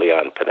would put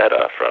Leon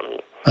Panetta from...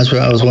 That's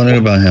what I was wondering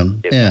about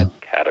him. In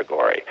that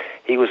category.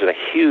 He was a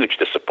huge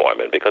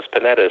disappointment because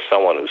Panetta is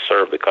someone who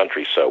served the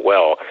country so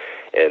well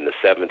in the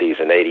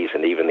 70s and 80s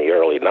and even the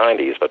early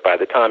 90s, but by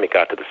the time he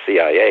got to the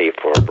CIA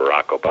for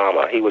Barack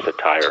Obama, he was a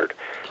tired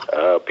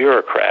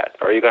bureaucrat.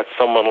 Or you got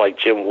someone like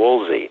Jim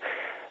Woolsey,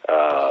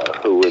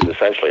 who was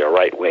essentially a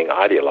right-wing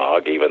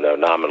ideologue, even though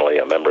nominally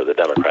a member of the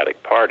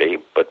Democratic Party,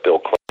 but Bill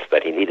Clinton said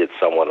that he needed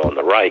someone on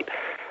the right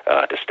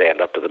to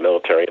stand up to the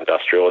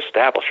military-industrial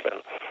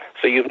establishment.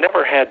 So you've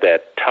never had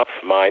that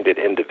tough-minded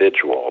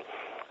individual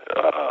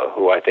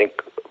who I think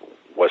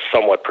was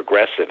somewhat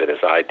progressive in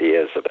his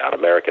ideas about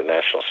American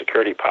national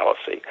security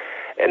policy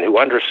and who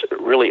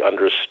really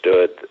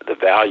understood the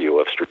value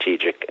of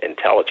strategic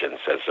intelligence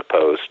as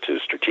opposed to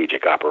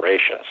strategic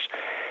operations.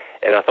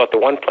 And I thought the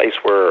one place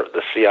where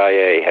the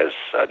CIA has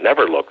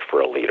never looked for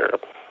a leader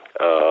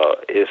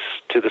is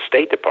to the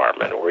State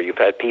Department, where you've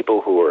had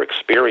people who are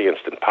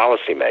experienced in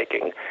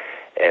policymaking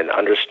and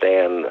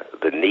understand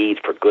the need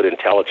for good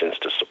intelligence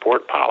to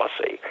support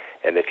policy.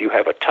 And if you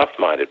have a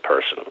tough-minded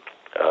person,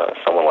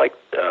 someone like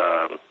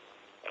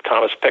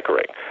Thomas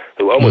Pickering,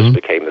 who almost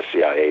became the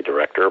CIA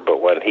director,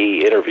 but when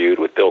he interviewed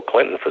with Bill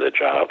Clinton for the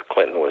job,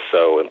 Clinton was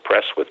so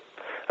impressed with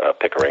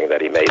Pickering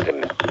that he made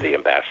him the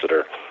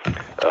ambassador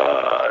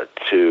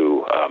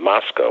to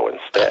Moscow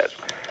instead.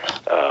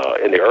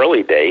 In the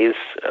early days,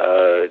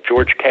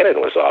 George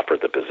Kennan was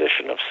offered the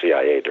position of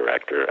CIA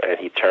director, and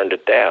he turned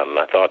it down. And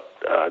I thought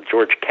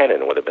George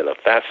Kennan would have been a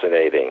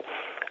fascinating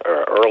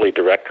early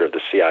director of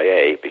the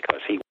CIA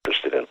because he was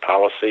interested in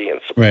policy and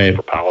support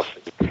for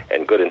policy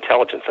and good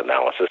intelligence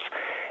analysis,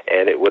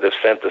 and it would have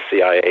sent the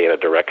CIA in a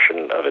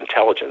direction of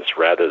intelligence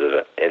rather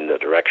than in the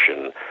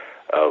direction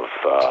of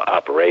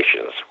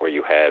operations, where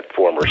you had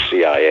former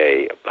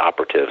CIA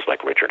operatives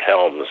like Richard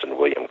Helms and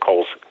William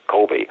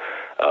Colby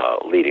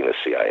leading the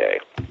CIA.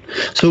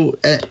 So,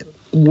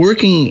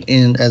 working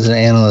as an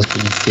analyst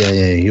in the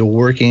CIA, you're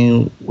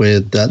working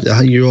with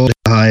your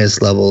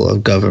highest level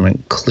of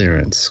government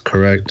clearance,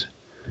 correct?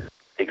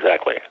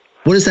 Exactly.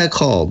 What is that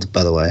called,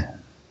 by the way?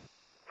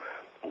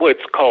 Well,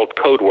 it's called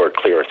code word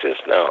clearances.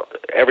 Now,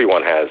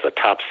 everyone has a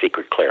top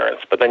secret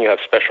clearance, but then you have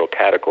special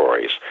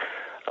categories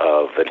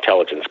of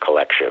intelligence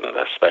collection,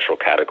 the special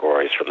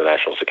categories from the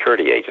National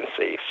Security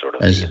Agency, sort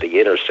of the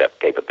intercept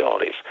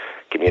capabilities,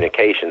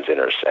 communications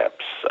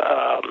intercepts,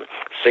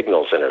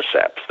 signals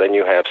intercepts. Then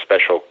you have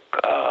special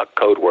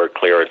code word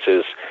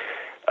clearances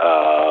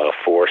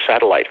for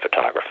satellite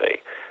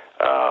photography.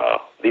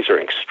 These are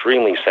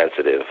extremely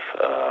sensitive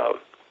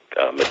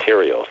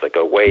materials that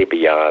go way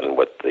beyond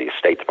what the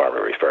State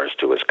Department refers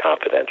to as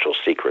confidential,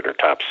 secret, or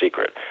top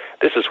secret.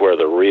 This is where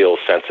the real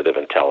sensitive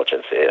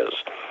intelligence is.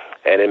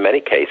 And in many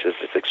cases,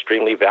 it's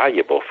extremely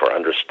valuable for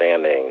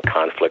understanding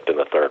conflict in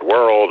the third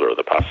world or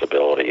the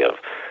possibility of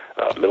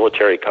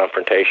military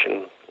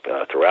confrontation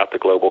throughout the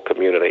global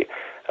community.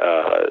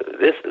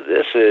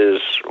 This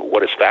is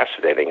what is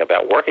fascinating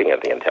about working in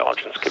the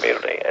intelligence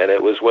community. And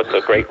it was with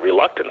a great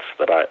reluctance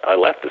that I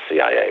left the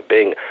CIA,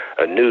 being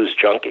a news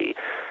junkie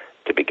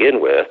to begin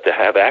with, to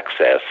have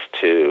access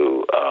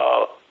to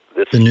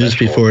the news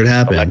before it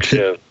happened.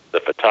 The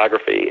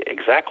photography,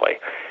 exactly.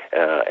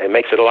 It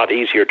makes it a lot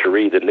easier to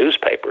read the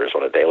newspapers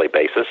on a daily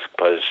basis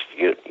because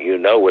you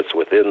know what's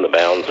within the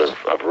bounds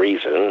of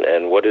reason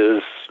and what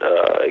is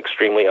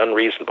extremely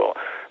unreasonable.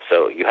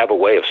 So you have a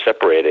way of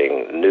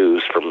separating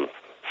news from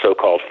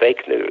so-called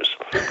fake news.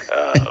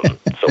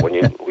 So when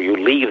you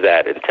leave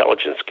that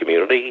intelligence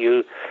community,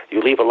 you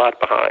leave a lot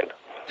behind.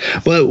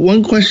 Well,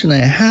 one question I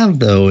have,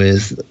 though,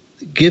 is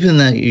given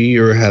that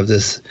you have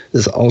this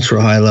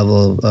ultra high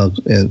level of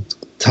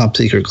top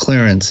secret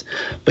clearance,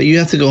 but you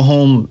have to go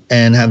home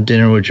and have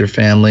dinner with your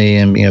family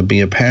and be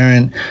a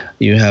parent.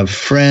 You have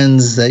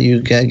friends that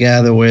you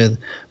gather with,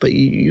 but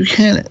you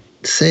can't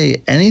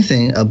say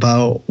anything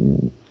about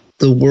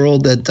the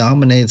world that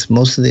dominates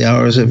most of the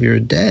hours of your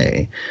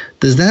day.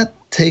 Does that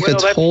take a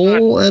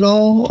toll at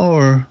all,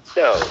 or?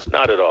 No,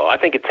 not at all. I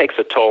think it takes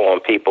a toll on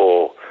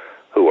people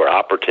who are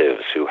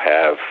operatives who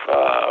have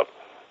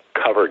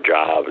cover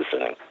jobs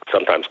and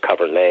sometimes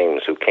cover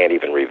names who can't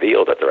even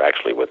reveal that they're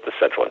actually with the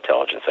Central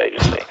Intelligence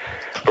Agency.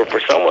 But for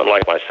someone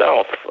like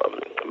myself,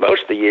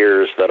 most of the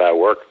years that I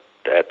worked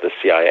at the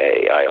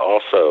CIA, I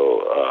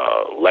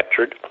also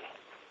lectured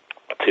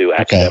to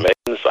academics.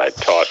 I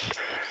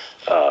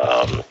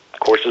taught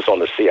courses on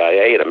the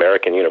CIA at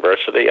American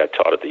University. I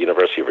taught at the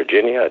University of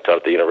Virginia. I taught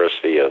at the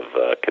University of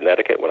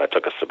Connecticut when I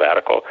took a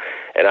sabbatical.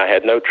 And I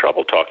had no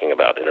trouble talking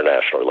about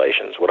international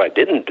relations. What I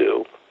didn't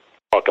do,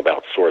 talk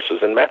about sources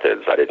and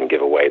methods. I didn't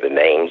give away the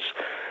names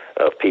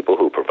of people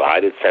who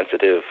provided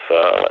sensitive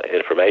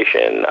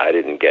information. I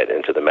didn't get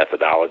into the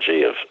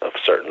methodology of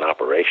certain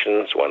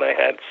operations when I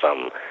had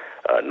some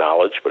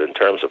knowledge. But in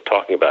terms of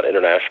talking about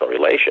international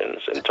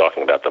relations and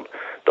talking about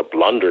the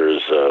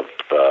blunders of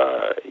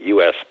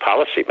U.S.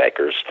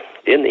 policymakers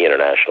in the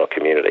international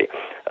community,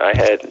 I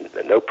had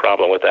no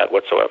problem with that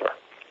whatsoever.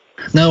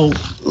 Now,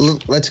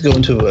 let's go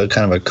into a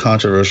kind of a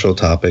controversial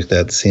topic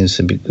that seems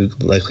to be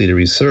likely to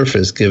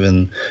resurface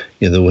given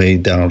the way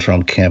Donald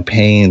Trump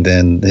campaigned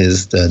and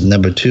his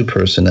number two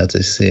person at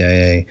the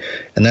CIA,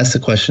 and that's the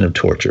question of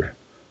torture.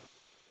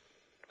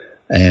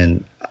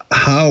 And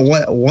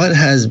what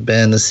has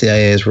been the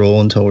CIA's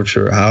role in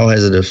torture? How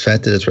has it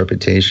affected its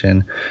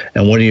reputation?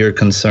 And what are your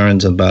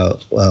concerns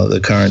about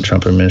the current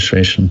Trump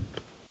administration?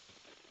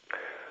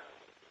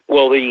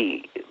 Well,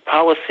 the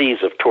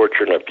policies of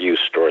torture and abuse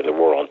during the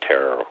War on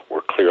Terror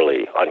were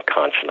clearly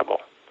unconscionable.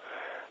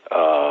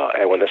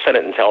 And when the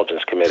Senate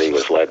Intelligence Committee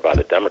was led by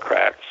the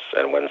Democrats,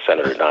 and when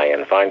Senator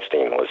Dianne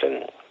Feinstein was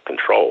in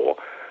control,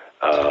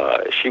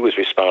 she was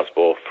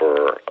responsible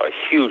for a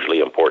hugely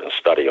important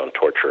study on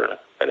torture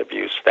and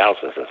abuse,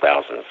 thousands and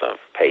thousands of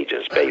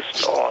pages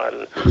based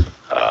on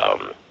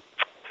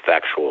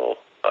factual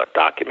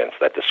documents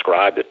that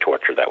described the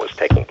torture that was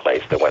taking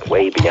place that went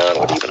way beyond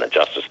what even the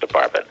Justice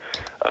Department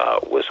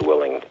was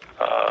willing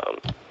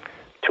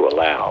to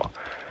allow.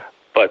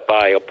 But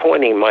by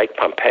appointing Mike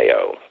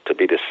Pompeo to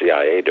be the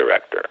CIA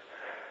director,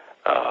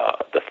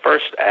 The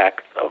first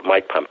act of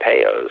Mike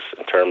Pompeo's,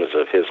 in terms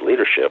of his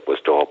leadership, was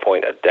to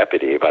appoint a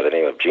deputy by the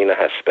name of Gina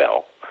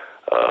Haspel,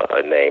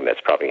 a name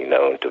that's probably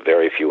known to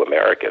very few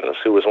Americans,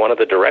 who was one of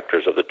the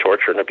directors of the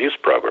torture and abuse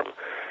program.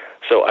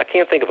 So I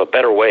can't think of a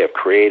better way of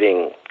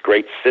creating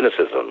great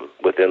cynicism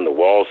within the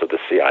walls of the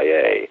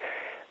CIA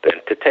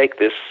than to take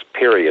this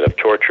period of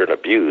torture and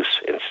abuse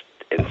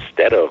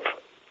instead of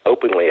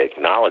openly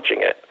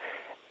acknowledging it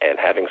and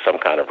having some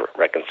kind of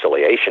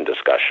reconciliation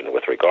discussion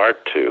with regard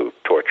to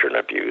torture and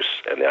abuse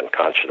and the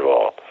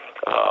unconscionable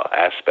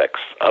aspects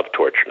of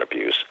torture and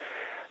abuse.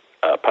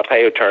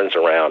 Pompeo turns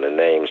around and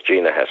names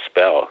Gina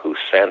Haspel, who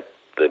sent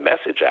the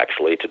message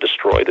actually to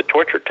destroy the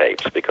torture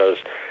tapes, because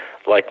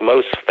like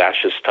most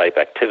fascist-type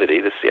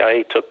activity, the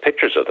CIA took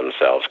pictures of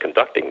themselves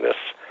conducting this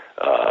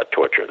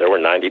torture. There were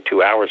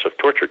 92 hours of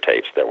torture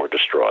tapes that were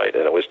destroyed,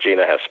 and it was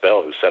Gina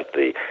Haspel who sent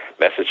the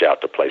message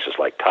out to places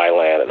like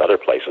Thailand and other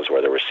places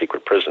where there were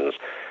secret prisons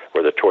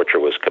where the torture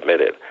was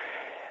committed.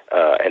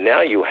 And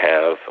now you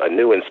have a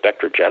new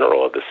Inspector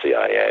General of the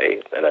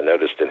CIA, and I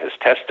noticed in his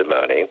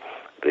testimony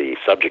the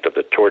subject of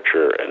the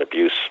torture and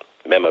abuse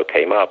memo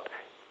came up,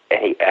 and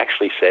he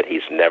actually said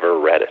he's never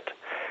read it.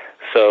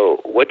 So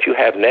what you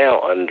have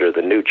now under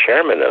the new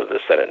chairman of the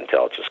Senate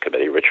Intelligence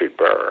Committee, Richard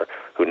Burr,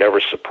 who never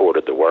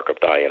supported the work of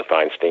Dianne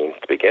Feinstein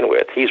to begin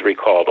with, he's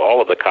recalled all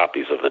of the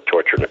copies of the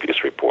torture and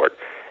abuse report,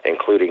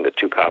 including the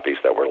 2 copies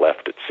that were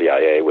left at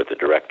CIA with the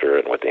director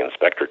and with the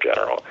Inspector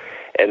General.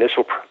 And this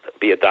will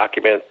be a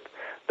document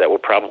that will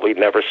probably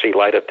never see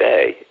light of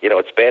day. You know,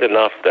 it's bad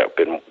enough that I've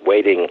been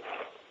waiting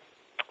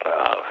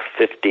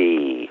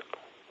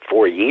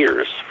 54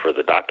 years for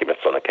the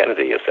documents on the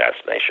Kennedy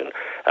assassination.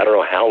 I don't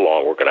know how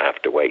long we're going to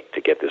have to wait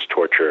to get this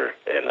torture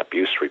and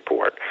abuse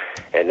report.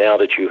 And now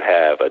that you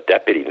have a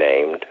deputy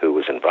named who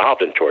was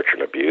involved in torture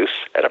and abuse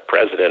and a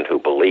president who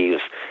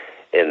believes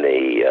in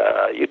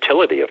the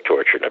utility of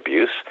torture and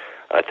abuse,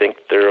 I think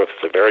there's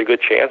a very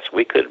good chance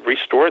we could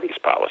restore these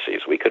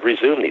policies. We could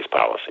resume these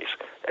policies.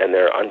 And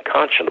they're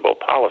unconscionable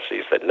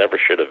policies that never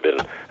should have been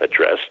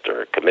addressed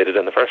or committed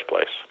in the first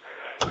place.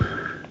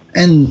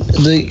 And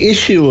the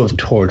issue of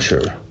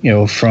torture, you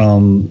know,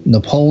 from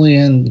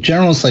Napoleon,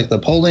 generals like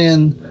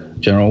Napoleon,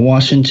 General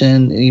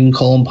Washington, even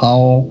Colin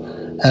Powell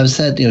have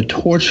said, you know,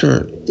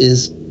 torture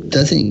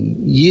doesn't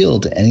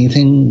yield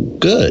anything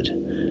good.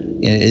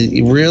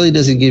 It really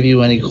doesn't give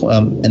you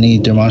any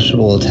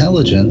demonstrable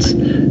intelligence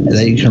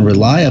that you can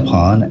rely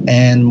upon,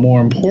 and more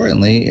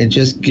importantly, it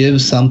just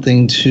gives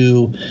something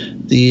to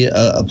the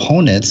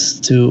opponents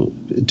to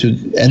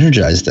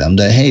energize them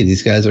that, hey,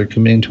 these guys are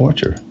committing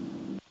torture.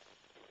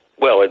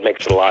 Well, it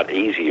makes it a lot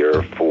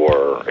easier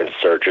for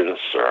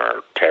insurgents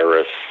or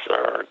terrorists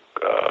or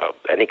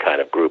any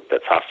kind of group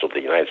that's hostile to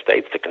the United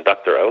States to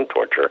conduct their own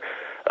torture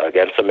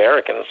against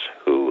Americans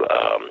who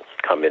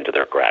come into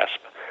their grasp.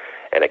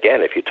 And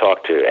again, if you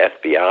talk to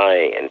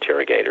FBI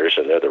interrogators,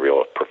 and they're the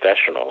real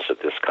professionals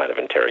at this kind of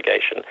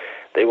interrogation,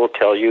 they will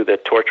tell you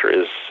that torture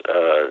is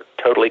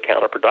totally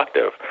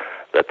counterproductive,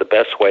 that the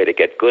best way to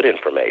get good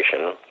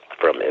information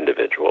from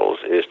individuals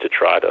is to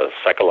try to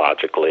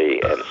psychologically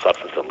and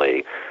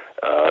substantively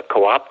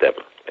co-opt them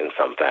in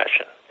some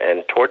fashion.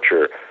 And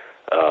torture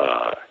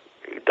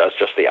does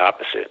just the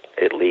opposite.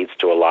 It leads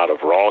to a lot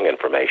of wrong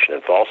information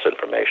and false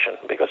information,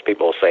 because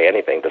people will say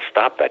anything to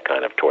stop that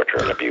kind of torture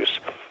and abuse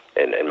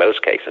in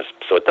most cases.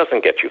 So it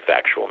doesn't get you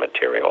factual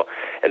material.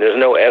 And there's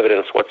no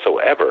evidence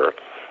whatsoever,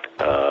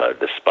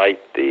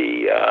 despite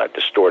the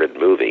distorted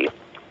movie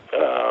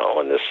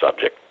on this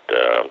subject.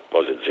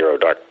 Was it Zero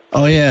Dark?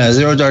 Oh, yeah,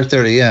 Zero Dark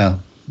 30, yeah.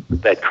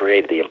 That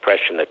created the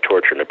impression that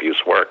torture and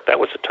abuse worked. That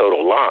was a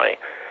total lie.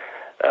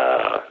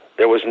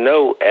 There was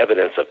no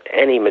evidence of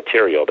any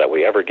material that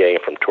we ever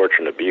gained from torture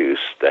and abuse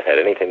that had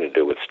anything to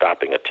do with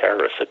stopping a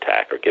terrorist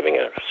attack or giving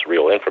us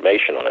real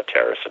information on a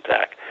terrorist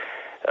attack.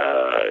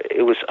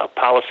 It was a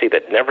policy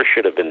that never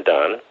should have been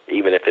done,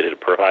 even if it had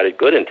provided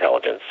good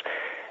intelligence.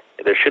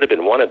 There should have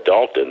been one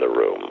adult in the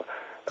room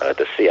at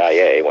the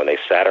CIA when they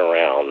sat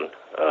around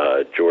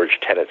George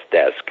Tenet's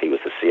desk. He was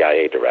the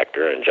CIA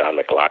director, and John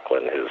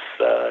McLaughlin, his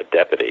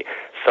deputy.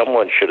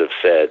 Someone should have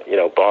said, you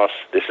know, boss,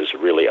 this is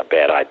really a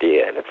bad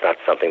idea, and it's not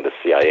something the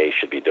CIA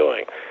should be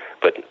doing.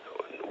 But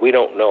we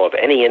don't know of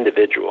any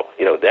individual.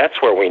 You know,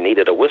 that's where we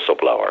needed a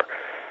whistleblower.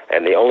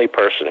 And the only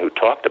person who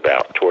talked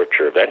about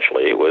torture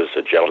eventually was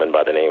a gentleman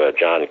by the name of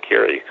John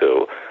Kerry,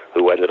 who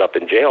ended up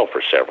in jail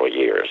for several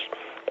years.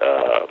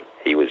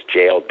 He was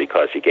jailed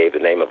because he gave the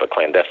name of a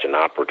clandestine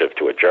operative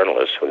to a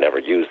journalist who never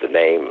used the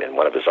name in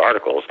one of his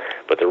articles.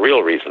 But the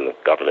real reason the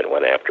government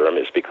went after him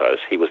is because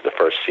he was the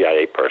first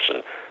CIA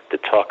person to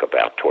talk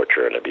about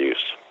torture and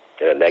abuse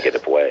in a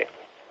negative way.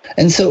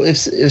 And so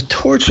if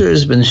torture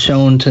has been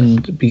shown to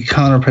be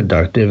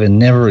counterproductive and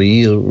never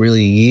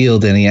really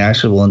yield any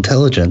actionable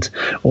intelligence,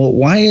 well,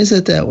 why is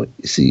it that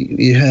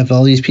you have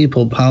all these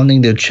people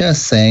pounding their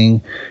chests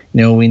saying,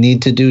 you know, we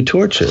need to do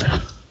torture?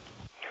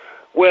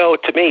 Well,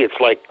 to me, it's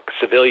like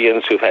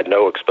civilians who've had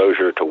no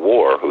exposure to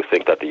war who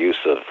think that the use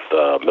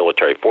of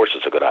military force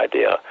is a good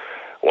idea.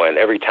 when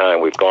every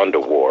time we've gone to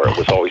war, it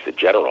was always the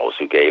generals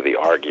who gave the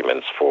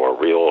arguments for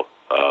real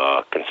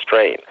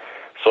constraint.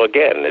 So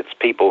again, it's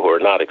people who are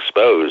not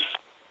exposed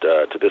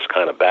to this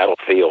kind of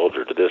battlefield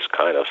or to this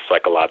kind of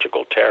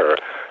psychological terror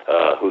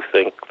who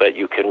think that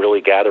you can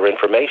really gather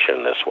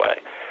information this way.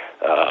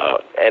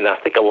 And I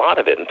think a lot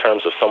of it in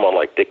terms of someone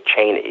like Dick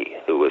Cheney,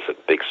 who was a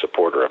big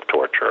supporter of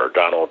torture, or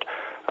Donald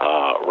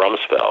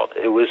Rumsfeld,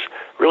 it was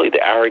really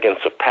the arrogance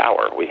of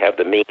power. We have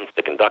the means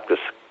to conduct this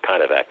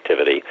kind of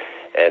activity,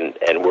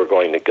 and we're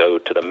going to go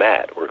to the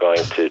mat. We're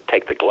going to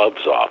take the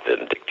gloves off,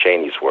 in Dick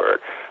Cheney's word,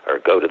 or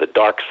go to the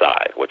dark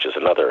side, which is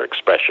another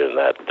expression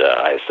that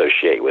I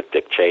associate with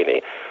Dick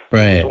Cheney.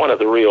 Right. He's one of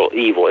the real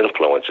evil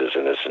influences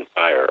in this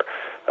entire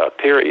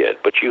period.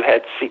 But you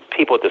had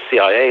people at the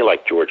CIA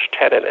like George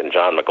Tenet and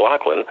John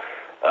McLaughlin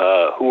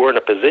who were in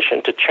a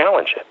position to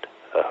challenge it,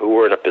 who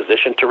were in a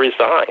position to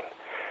resign.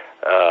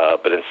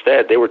 But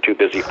instead, they were too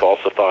busy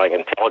falsifying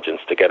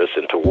intelligence to get us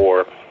into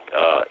war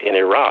in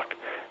Iraq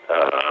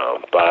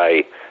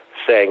by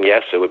saying,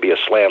 yes, it would be a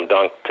slam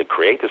dunk to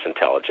create this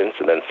intelligence,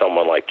 and then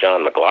someone like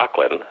John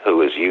McLaughlin, who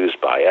is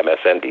used by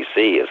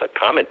MSNBC as a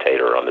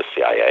commentator on the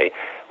CIA,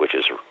 which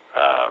is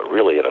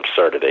really an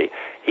absurdity,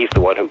 he's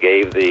the one who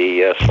gave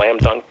the slam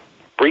dunk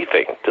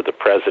briefing to the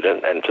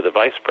president and to the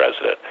vice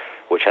president,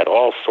 which had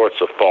all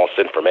sorts of false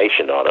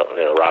information on it,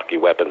 Iraqi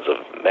weapons of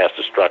mass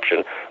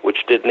destruction,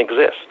 which didn't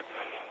exist.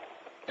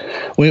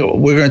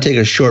 We're going to take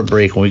a short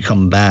break. When we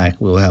come back,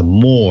 we'll have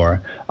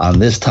more on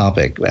this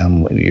topic.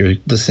 You're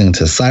listening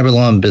to Cyber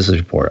Law and Business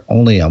Report,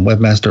 only on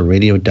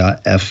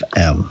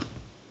webmasterradio.fm.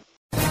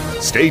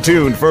 Stay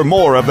tuned for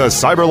more of the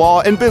Cyber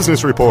Law and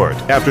Business Report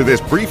after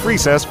this brief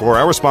recess for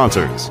our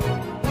sponsors.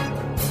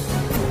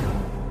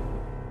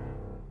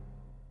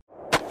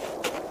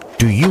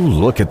 Do you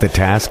look at the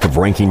task of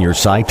ranking your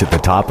site at the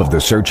top of the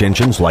search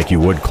engines like you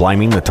would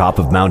climbing the top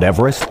of Mount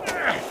Everest?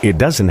 It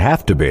doesn't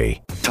have to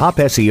be.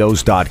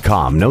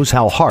 TopSEOs.com knows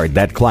how hard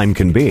that climb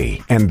can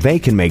be, and they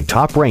can make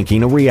top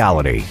ranking a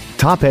reality.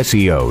 Top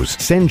SEOs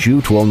sends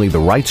you to only the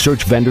right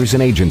search vendors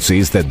and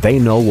agencies that they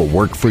know will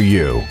work for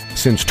you.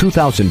 Since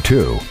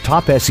 2002,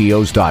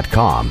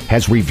 TopSEOs.com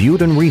has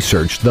reviewed and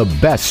researched the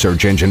best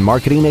search engine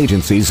marketing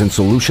agencies and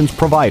solutions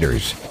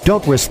providers.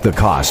 Don't risk the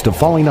cost of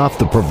falling off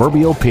the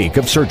proverbial peak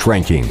of search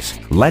rankings.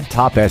 Let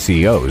Top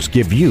SEOs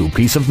give you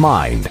peace of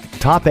mind.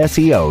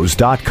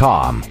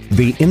 TopSEOs.com,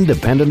 the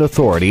independent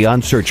authority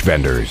on search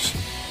vendors.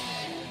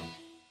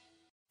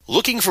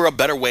 Looking for a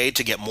better way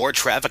to get more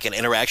traffic and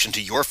interaction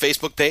to your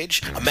Facebook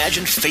page?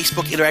 Imagine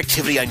Facebook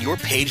interactivity on your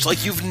page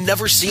like you've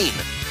never seen.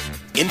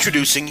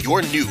 Introducing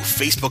your new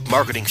Facebook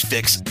marketing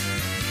fix,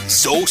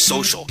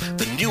 ZoSocial,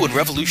 the new and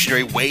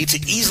revolutionary way to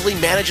easily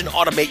manage and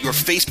automate your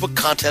Facebook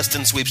contests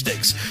and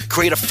sweepstakes.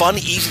 Create a fun,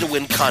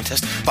 easy-to-win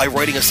contest by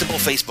writing a simple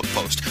Facebook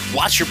post.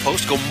 Watch your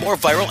post go more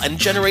viral and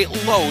generate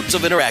loads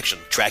of interaction.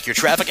 Track your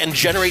traffic and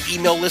generate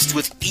email lists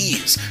with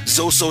ease.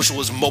 ZoSocial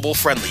is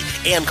mobile-friendly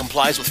and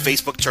complies with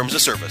Facebook Terms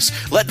of Service.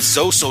 Let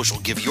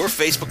ZoSocial give your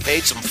Facebook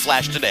page some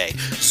flash today.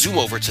 Zoom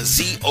over to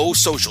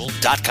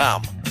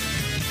ZoSocial.com.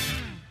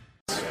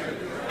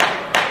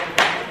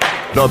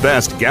 The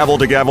best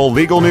gavel-to-gavel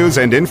legal news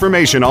and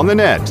information on the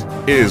net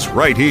is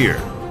right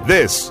here.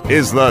 This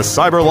is the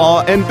Cyber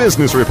Law and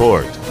Business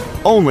Report,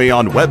 only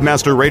on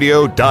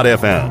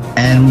webmasterradio.fm.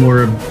 And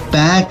we're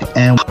back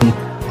and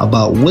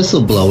about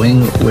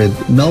whistleblowing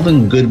with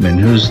Melvin Goodman,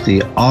 who's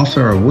the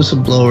author of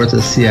Whistleblower to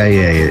the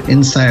CIA, an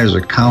insider's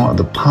account of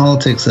the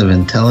politics of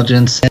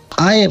intelligence.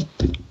 I've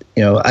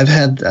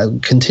had a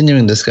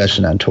continuing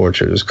discussion on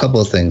torture. There's a couple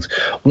of things.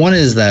 One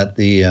is that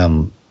the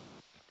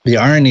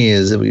irony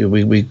is that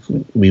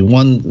we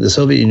won, the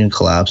Soviet Union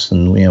collapsed,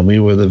 and we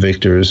were the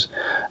victors.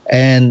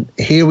 And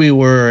here we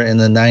were in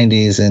the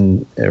 90s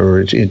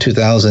or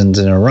 2000s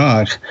in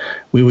Iraq.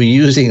 We were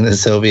using the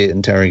Soviet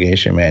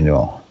interrogation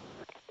manual.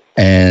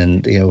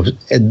 And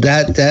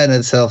that in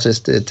itself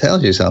it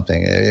tells you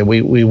something.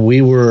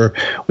 We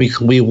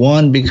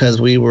won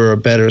because we were a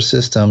better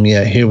system.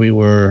 Yet here we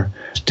were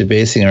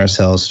debasing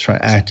ourselves,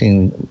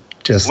 acting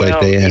just like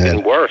they had.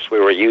 Even worse,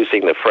 we were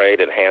using the Freud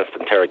enhanced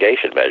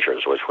interrogation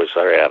measures, which was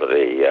out of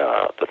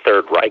the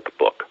Third Reich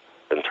book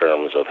in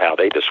terms of how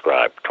they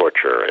describe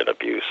torture and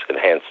abuse,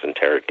 enhanced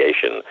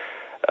interrogation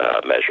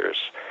measures.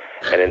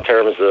 And in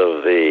terms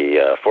of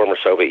the former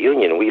Soviet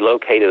Union, we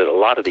located a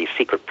lot of these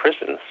secret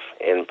prisons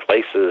in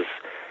places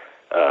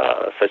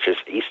such as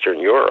Eastern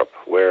Europe,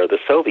 where the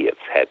Soviets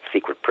had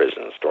secret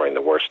prisons during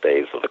the worst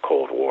days of the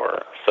Cold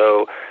War.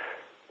 So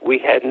we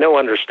had no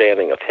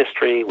understanding of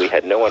history, we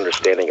had no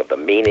understanding of the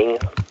meaning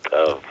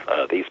of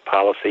these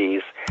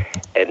policies,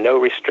 and no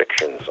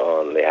restrictions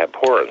on the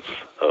abhorrence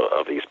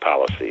of these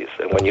policies.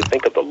 And when you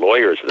think of the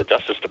lawyers of the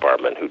Justice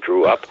Department who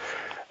drew up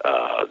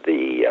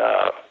the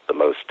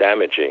most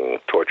damaging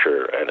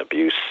torture and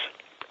abuse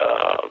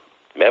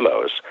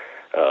memos,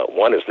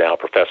 one is now a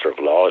professor of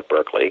law at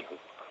Berkeley,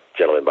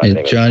 gentleman by the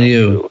name John of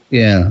Yoo.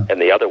 Yeah.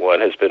 And the other one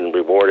has been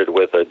rewarded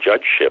with a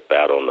judgeship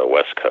out on the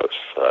West Coast.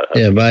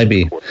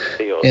 Bybee.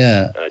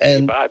 Yeah.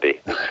 And Bybee,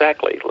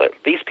 exactly.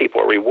 These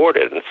people are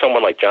rewarded. And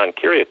someone like John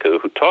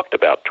Kiriakou, who talked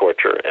about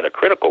torture in a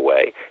critical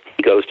way,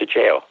 he goes to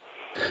jail.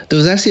 There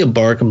was actually a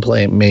bar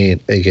complaint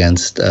made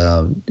against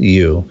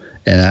you,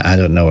 and I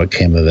don't know what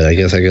came of it. I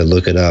guess I could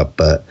look it up,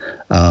 but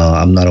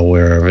I'm not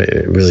aware of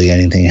really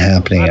anything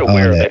happening. I'm not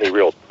aware of any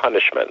real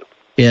punishment.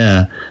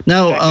 Yeah.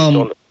 Now,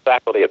 on the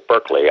faculty at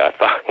Berkeley, I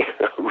thought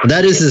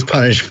that is his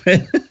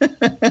punishment.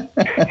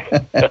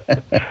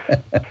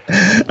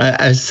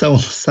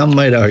 Some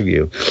might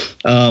argue.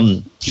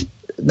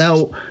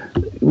 Now,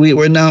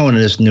 we're now in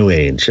this new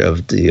age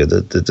of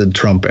the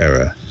Trump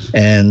era,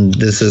 and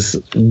this is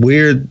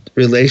weird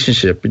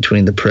relationship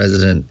between the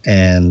president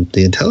and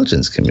the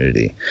intelligence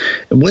community.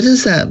 And what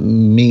does that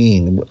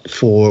mean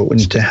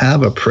to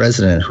have a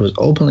president who is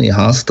openly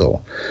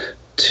hostile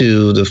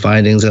to the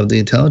findings of the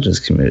intelligence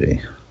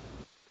community?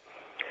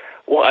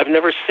 Well, I've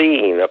never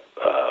seen a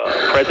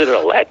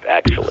president-elect,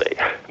 actually.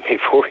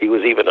 Before he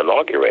was even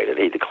inaugurated,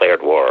 he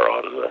declared war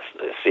on the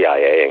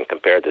CIA and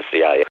compared the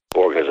CIA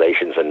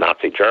organizations in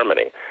Nazi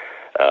Germany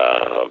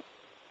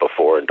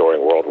before and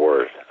during World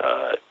War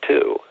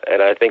II.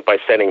 And I think by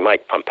sending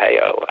Mike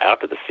Pompeo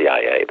out to the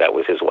CIA, that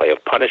was his way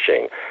of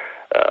punishing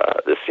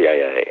the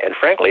CIA. And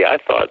frankly, I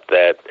thought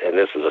that, and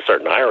this is a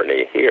certain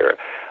irony here,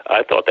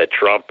 I thought that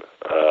Trump,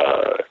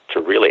 to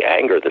really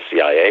anger the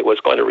CIA, was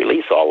going to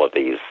release all of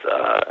these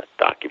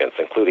documents,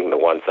 including the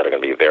ones that are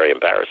going to be very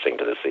embarrassing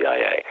to the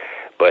CIA.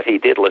 But he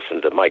did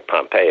listen to Mike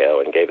Pompeo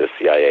and gave the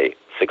CIA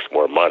 6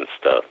 more months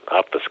to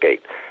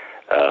obfuscate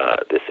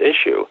this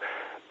issue.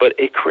 But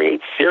it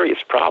creates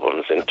serious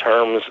problems in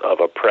terms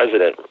of a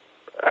president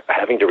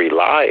having to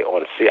rely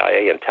on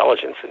CIA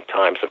intelligence in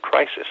times of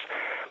crisis.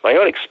 My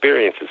own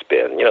experience has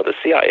been, the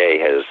CIA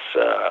has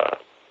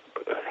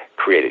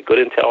created good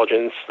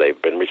intelligence.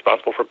 They've been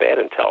responsible for bad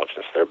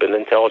intelligence. There have been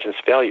intelligence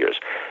failures.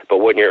 But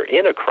when you're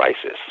in a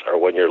crisis or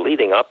when you're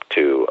leading up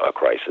to a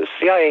crisis,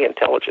 CIA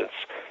intelligence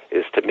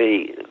is, to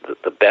me,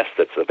 the best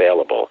that's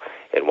available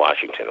in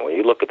Washington. When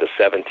you look at the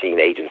 17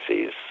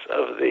 agencies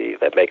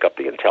that make up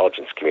the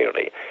intelligence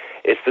community,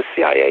 it's the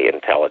CIA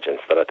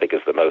intelligence that I think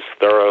is the most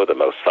thorough, the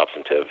most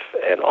substantive,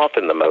 and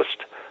often the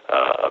most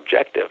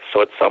objective.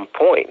 So at some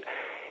point,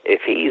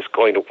 if he's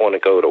going to want to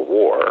go to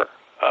war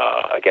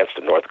against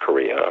North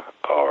Korea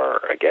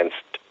or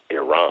against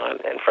Iran,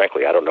 and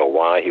frankly, I don't know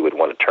why he would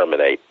want to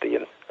terminate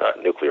the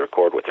nuclear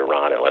accord with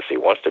Iran unless he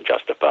wants to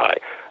justify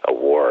a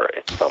war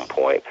at some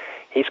point,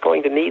 he's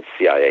going to need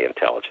CIA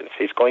intelligence.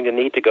 He's going to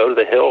need to go to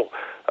the Hill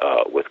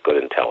with good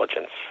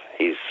intelligence.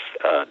 He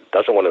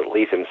doesn't want to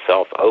leave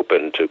himself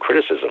open to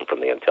criticism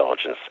from the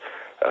intelligence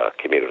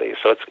community.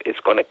 So it's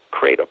going to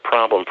create a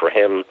problem for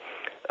him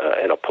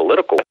in a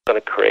political way. It's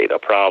going to create a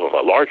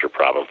larger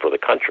problem for the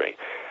country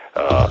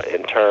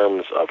in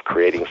terms of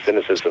creating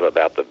cynicism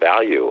about the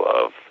value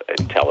of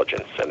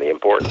intelligence and the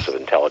importance of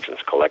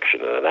intelligence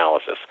collection and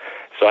analysis.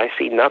 So I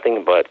see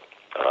nothing but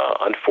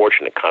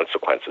unfortunate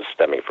consequences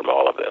stemming from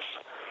all of this.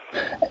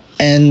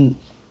 And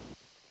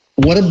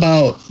what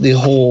about the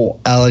whole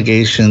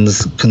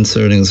allegations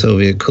concerning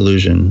Soviet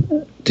collusion?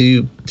 Do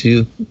you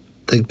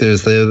think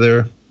there's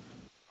there?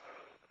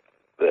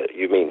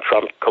 You mean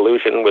Trump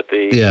collusion with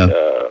the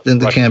in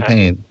the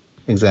campaign?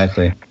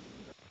 Exactly.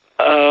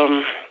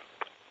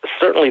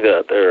 Certainly,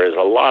 there is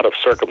a lot of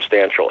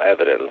circumstantial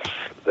evidence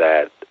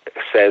that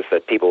says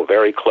that people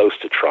very close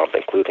to Trump,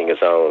 including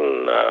his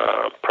own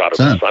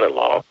prodigal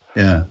son-in-law,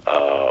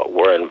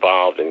 were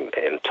involved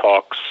in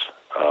talks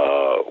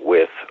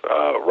with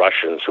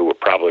Russians who were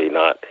probably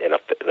not in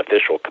an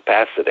official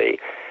capacity,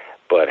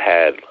 but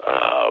had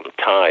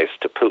ties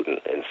to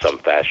Putin in some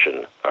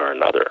fashion or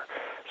another.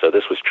 So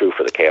this was true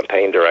for the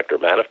campaign director,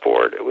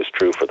 Manafort. It was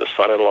true for the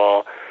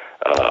son-in-law,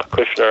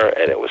 Kushner,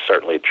 and it was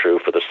certainly true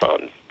for the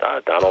son,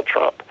 Donald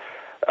Trump.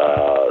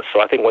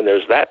 So I think when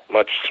there's that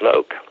much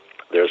smoke,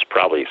 there's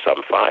probably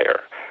some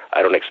fire.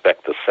 I don't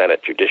expect the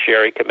Senate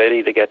Judiciary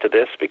Committee to get to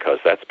this because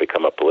that's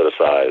become a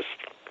politicized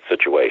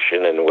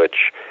situation in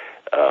which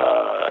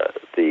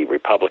the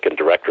Republican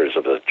directors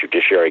of the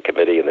Judiciary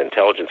Committee and the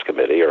Intelligence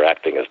Committee are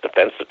acting as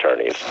defense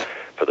attorneys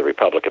for the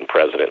Republican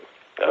president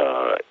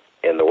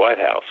in the White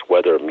House.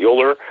 Whether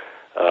Mueller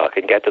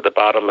can get to the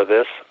bottom of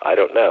this, I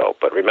don't know.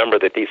 But remember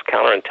that these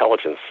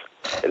counterintelligence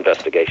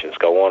investigations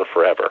go on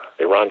forever.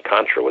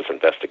 Iran-Contra was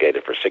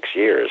investigated for 6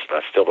 years, and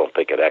I still don't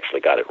think it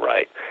actually got it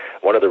right.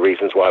 One of the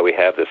reasons why we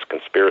have this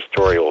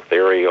conspiratorial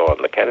theory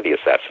on the Kennedy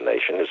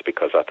assassination is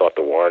because I thought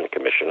the Warren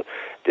Commission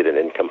did an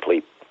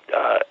incomplete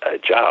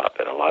job,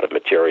 and a lot of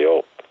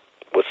material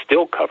was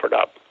still covered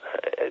up,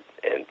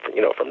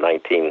 from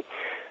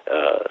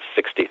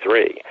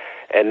 1963.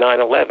 And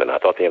 9/11, I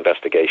thought the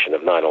investigation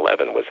of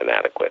 9/11 was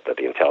inadequate, that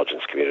the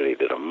intelligence community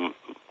did a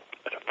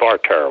far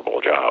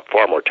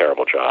more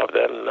terrible job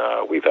than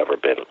we've ever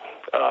been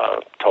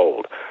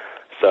told.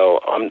 So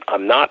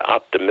I'm not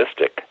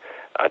optimistic.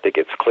 I think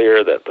it's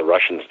clear that the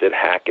Russians did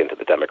hack into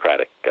the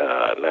Democratic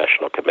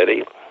National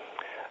Committee.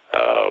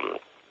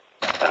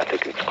 I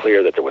think it's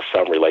clear that there was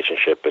some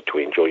relationship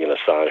between Julian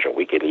Assange and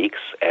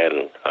WikiLeaks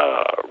and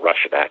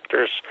Russian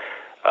actors.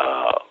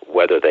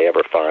 Whether they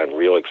ever find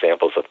real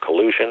examples of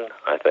collusion,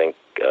 I think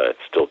it's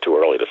still too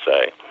early to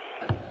say.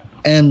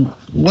 And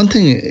one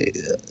thing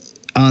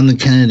on the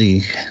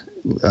Kennedy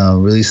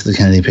release of the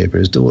Kennedy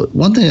Papers,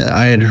 one thing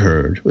I had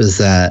heard was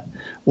that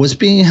what's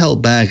being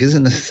held back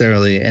isn't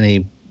necessarily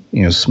any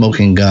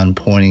smoking gun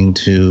pointing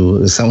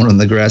to someone on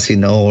the grassy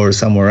knoll or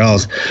somewhere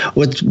else.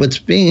 What's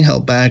being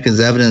held back is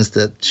evidence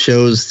that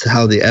shows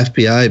how the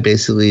FBI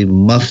basically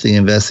muffed the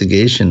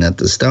investigation at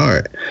the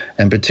start,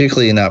 and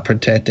particularly not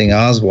protecting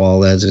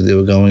Oswald as they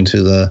were going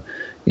to the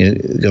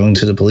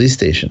police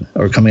station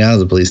or coming out of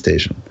the police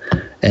station.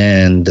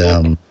 And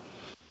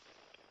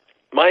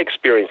my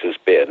experience has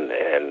been,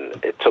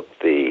 and it took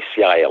the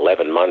CIA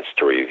 11 months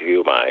to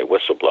review my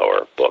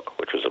whistleblower book,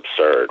 which was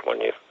absurd when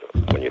you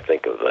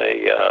think of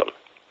the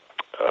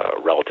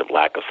relative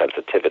lack of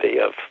sensitivity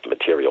of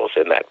materials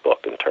in that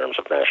book in terms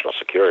of national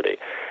security,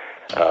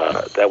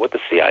 that what the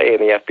CIA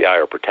and the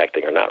FBI are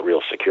protecting are not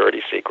real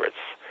security secrets.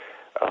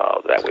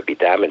 That would be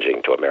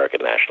damaging to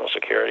American national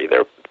security.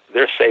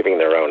 They're saving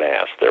their own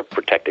ass. They're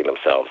protecting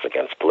themselves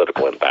against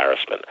political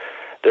embarrassment.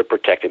 They're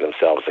protecting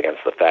themselves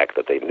against the fact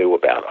that they knew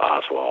about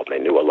Oswald. They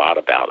knew a lot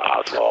about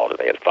Oswald, and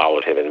they had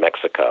followed him in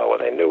Mexico,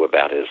 and they knew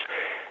about his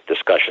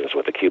discussions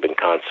with the Cuban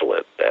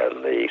consulate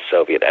and the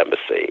Soviet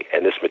embassy,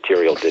 and this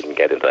material didn't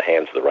get into the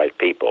hands of the right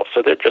people.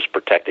 So they're just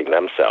protecting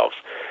themselves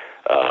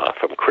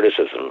from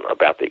criticism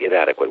about the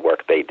inadequate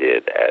work they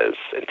did as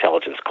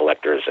intelligence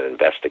collectors and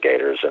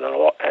investigators, and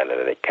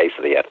in the case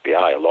of the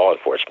FBI, a law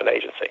enforcement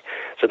agency.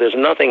 So there's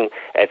nothing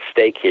at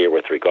stake here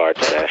with regard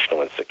to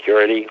national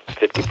insecurity.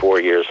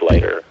 54 years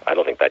later, I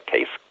don't think that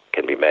case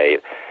can be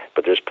made,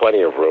 but there's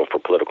plenty of room for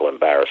political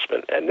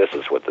embarrassment, and this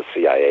is what the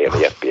CIA and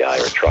the FBI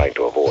are trying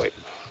to avoid.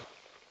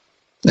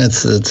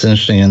 That's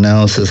interesting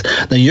analysis.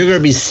 Now, you're going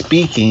to be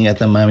speaking at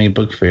the Miami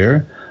Book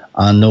Fair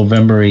on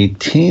November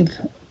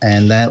 18th,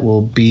 and that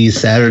will be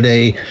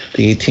Saturday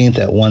the 18th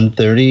at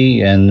 1:30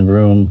 in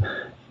room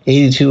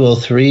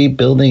 8203,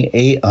 building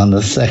 8 on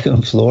the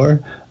second floor.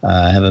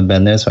 I haven't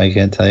been there, so I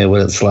can't tell you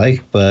what it's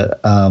like, but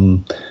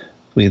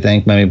we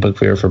thank Miami Book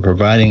Fair for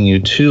providing you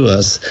to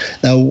us.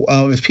 Now,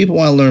 if people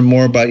want to learn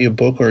more about your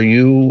book or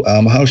you,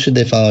 how should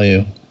they follow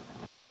you?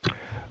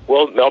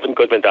 Well,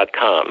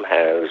 melvingoodman.com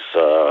has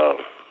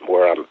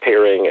where I'm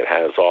appearing. It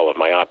has all of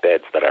my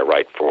op-eds that I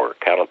write for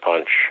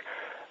Counterpunch,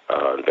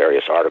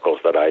 various articles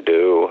that I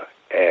do.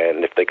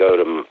 And if they go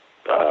to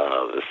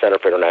the Center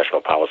for International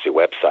Policy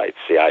website,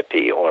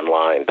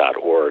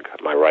 ciponline.org,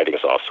 my writings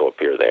also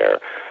appear there.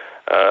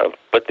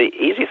 But the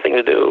easy thing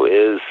to do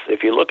is,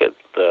 if you look at,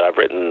 I've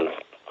written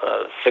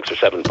 6 or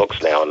 7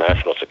 books now on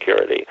national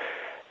security,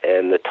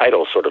 and the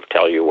titles sort of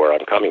tell you where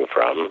I'm coming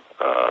from.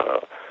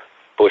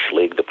 Bush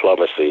League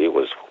diplomacy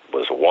was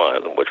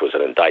one, which was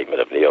an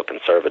indictment of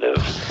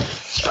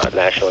neoconservatives.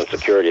 National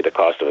insecurity, the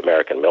cost of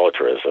American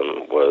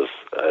militarism, was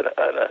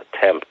an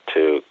attempt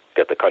to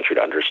get the country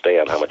to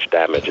understand how much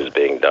damage is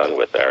being done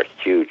with our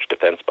huge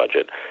defense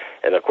budget.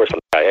 And, of course, the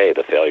CIA,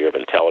 the failure of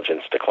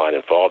intelligence, decline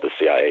and fall of the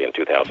CIA in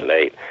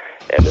 2008,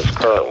 and this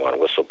current one,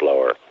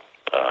 whistleblower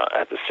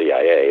at the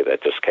CIA,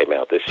 that just came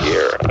out this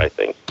year, I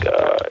think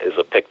is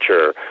a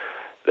picture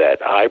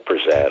that I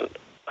present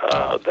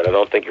that I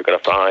don't think you're going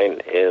to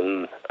find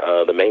in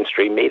the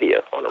mainstream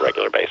media on a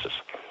regular basis.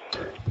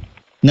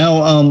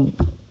 Now,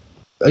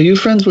 are you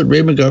friends with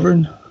Ray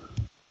McGovern?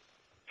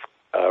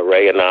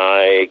 Ray and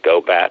I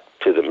go back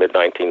to the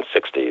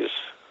mid-1960s.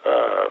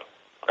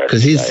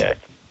 Because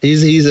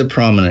he's a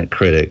prominent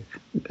critic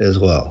as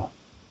well.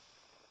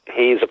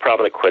 He's a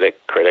prominent critic.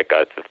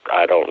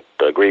 I don't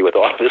agree with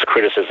all of his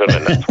criticism,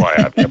 and that's why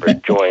I've never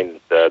joined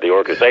the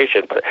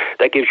organization. But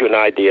that gives you an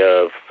idea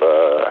of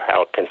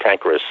how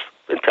cantankerous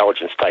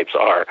intelligence types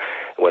are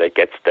when it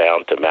gets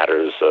down to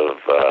matters of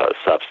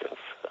substance.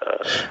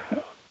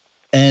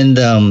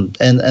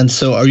 And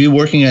so, are you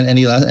working on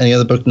any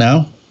other book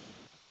now?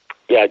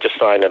 Yeah, I just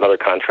signed another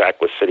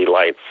contract with City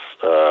Lights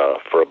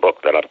for a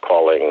book that I'm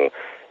calling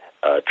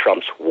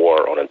Trump's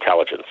War on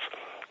Intelligence.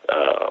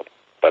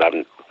 But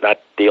I'm not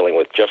dealing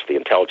with just the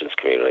intelligence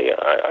community.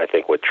 I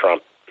think what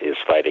Trump is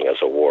fighting is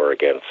a war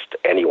against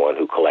anyone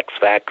who collects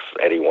facts,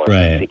 anyone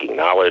who's seeking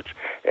knowledge,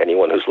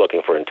 anyone who's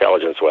looking for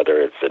intelligence, whether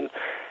it's in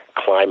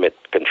climate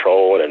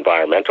control and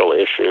environmental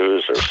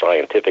issues or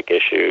scientific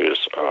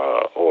issues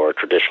or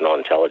traditional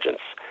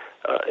intelligence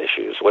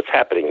issues. What's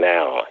happening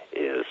now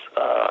is,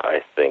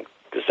 I think,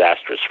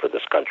 disastrous for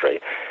this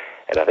country.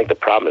 And I think the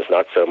problem is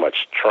not so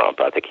much Trump.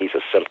 I think he's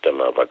a symptom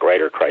of a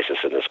greater crisis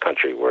in this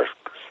country where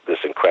this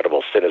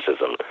incredible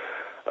cynicism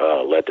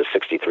led to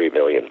 63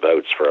 million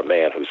votes for a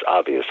man who's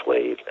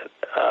obviously,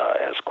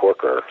 as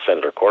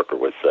Senator Corker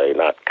would say,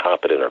 not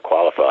competent or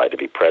qualified to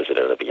be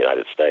president of the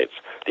United States.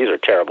 These are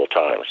terrible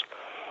times.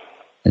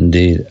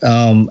 Indeed.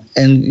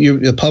 And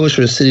your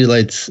publisher is City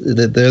Lights.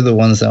 They're the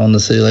ones that own the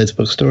City Lights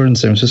bookstore in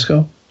San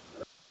Francisco?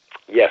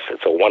 Yes,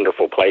 it's a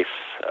wonderful place.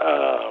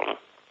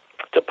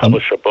 to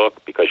publish a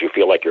book because you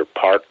feel like you're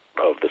part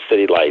of the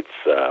City Lights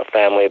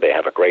family. They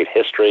have a great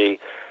history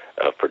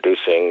of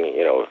producing,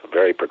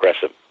 very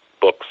progressive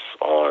books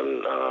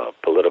on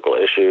political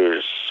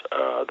issues.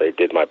 They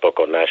did my book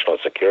on national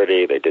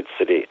security. They did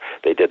the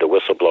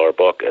whistleblower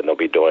book, and they'll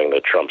be doing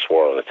the Trump's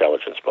War on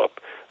Intelligence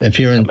book. If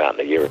you're in, out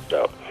in a year or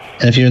so.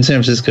 And if you're in San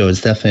Francisco,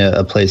 it's definitely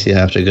a place you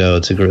have to go.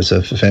 It's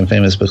a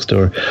famous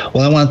bookstore.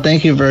 Well, I want to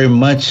thank you very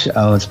much.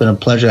 It's been a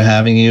pleasure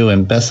having you,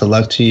 and best of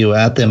luck to you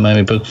at the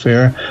Miami Book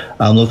Fair.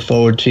 Look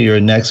forward to your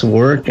next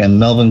work. And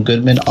Melvin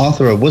Goodman,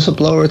 author of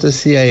Whistleblower at the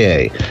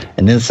CIA,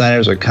 An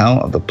Insider's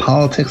Account of the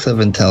Politics of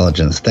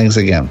Intelligence. Thanks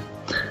again.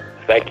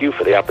 Thank you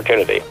for the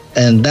opportunity.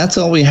 And that's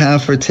all we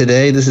have for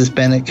today. This is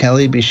Bennett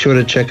Kelly. Be sure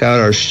to check out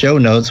our show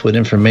notes with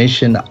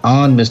information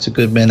on Mr.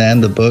 Goodman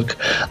and the book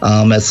at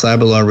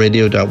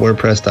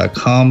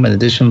cyberlawradio.wordpress.com. In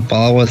addition,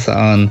 follow us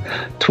on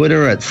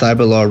Twitter at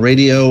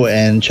cyberlawradio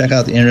and check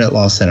out the Internet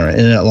Law Center,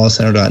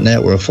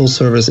 internetlawcenter.net. We're a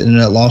full-service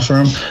Internet law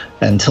firm.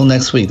 Until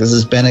next week, this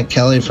is Bennett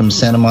Kelly from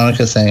Santa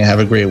Monica saying have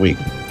a great week.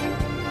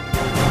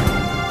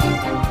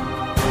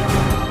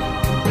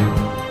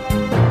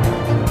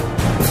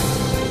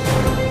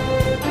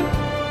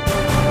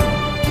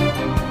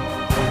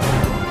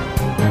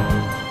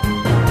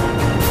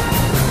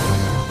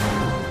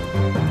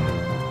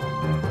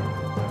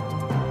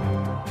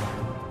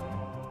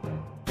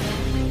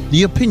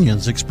 The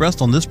opinions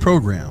expressed on this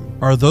program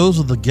are those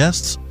of the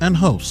guests and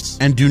hosts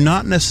and do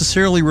not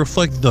necessarily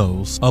reflect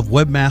those of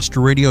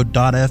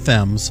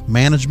WebmasterRadio.fm's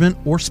management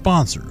or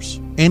sponsors.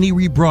 Any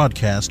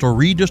rebroadcast or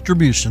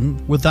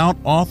redistribution without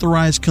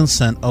authorized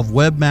consent of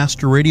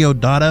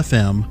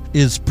WebmasterRadio.fm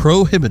is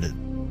prohibited.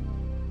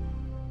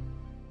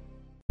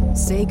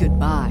 Say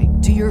goodbye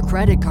to your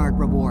credit card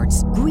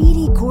rewards.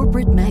 Greedy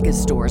corporate mega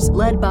stores,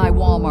 led by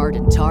Walmart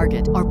and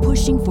Target, are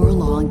pushing for a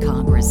law in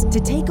Congress to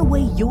take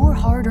away your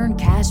hard-earned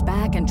cash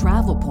back and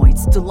travel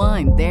points to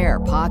line their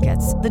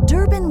pockets. The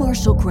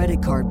Durbin-Marshall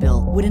credit card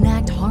bill would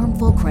enact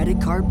harmful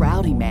credit card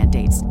routing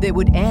mandates that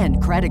would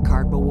end credit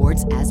card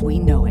rewards as we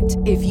know it.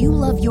 If you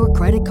love your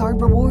credit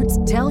card rewards,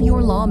 tell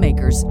your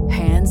lawmakers,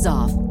 hands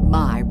off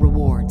my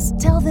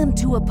rewards. Tell them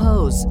to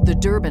oppose the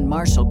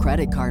Durbin-Marshall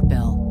credit card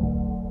bill.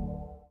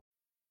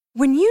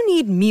 When you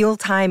need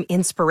mealtime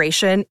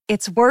inspiration,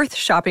 it's worth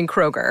shopping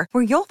Kroger,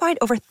 where you'll find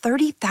over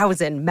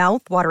 30,000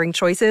 mouth-watering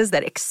choices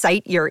that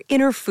excite your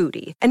inner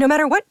foodie. And no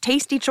matter what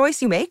tasty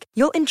choice you make,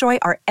 you'll enjoy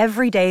our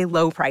everyday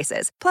low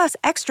prices, plus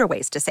extra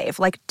ways to save,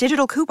 like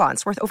digital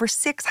coupons worth over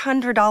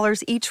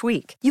 $600 each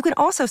week. You can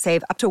also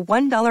save up to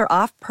 $1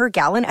 off per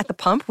gallon at the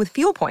pump with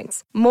fuel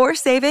points. More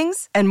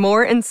savings and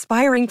more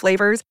inspiring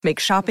flavors make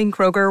shopping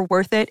Kroger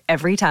worth it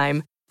every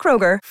time.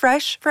 Kroger,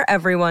 fresh for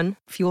everyone.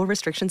 Fuel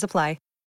restrictions apply.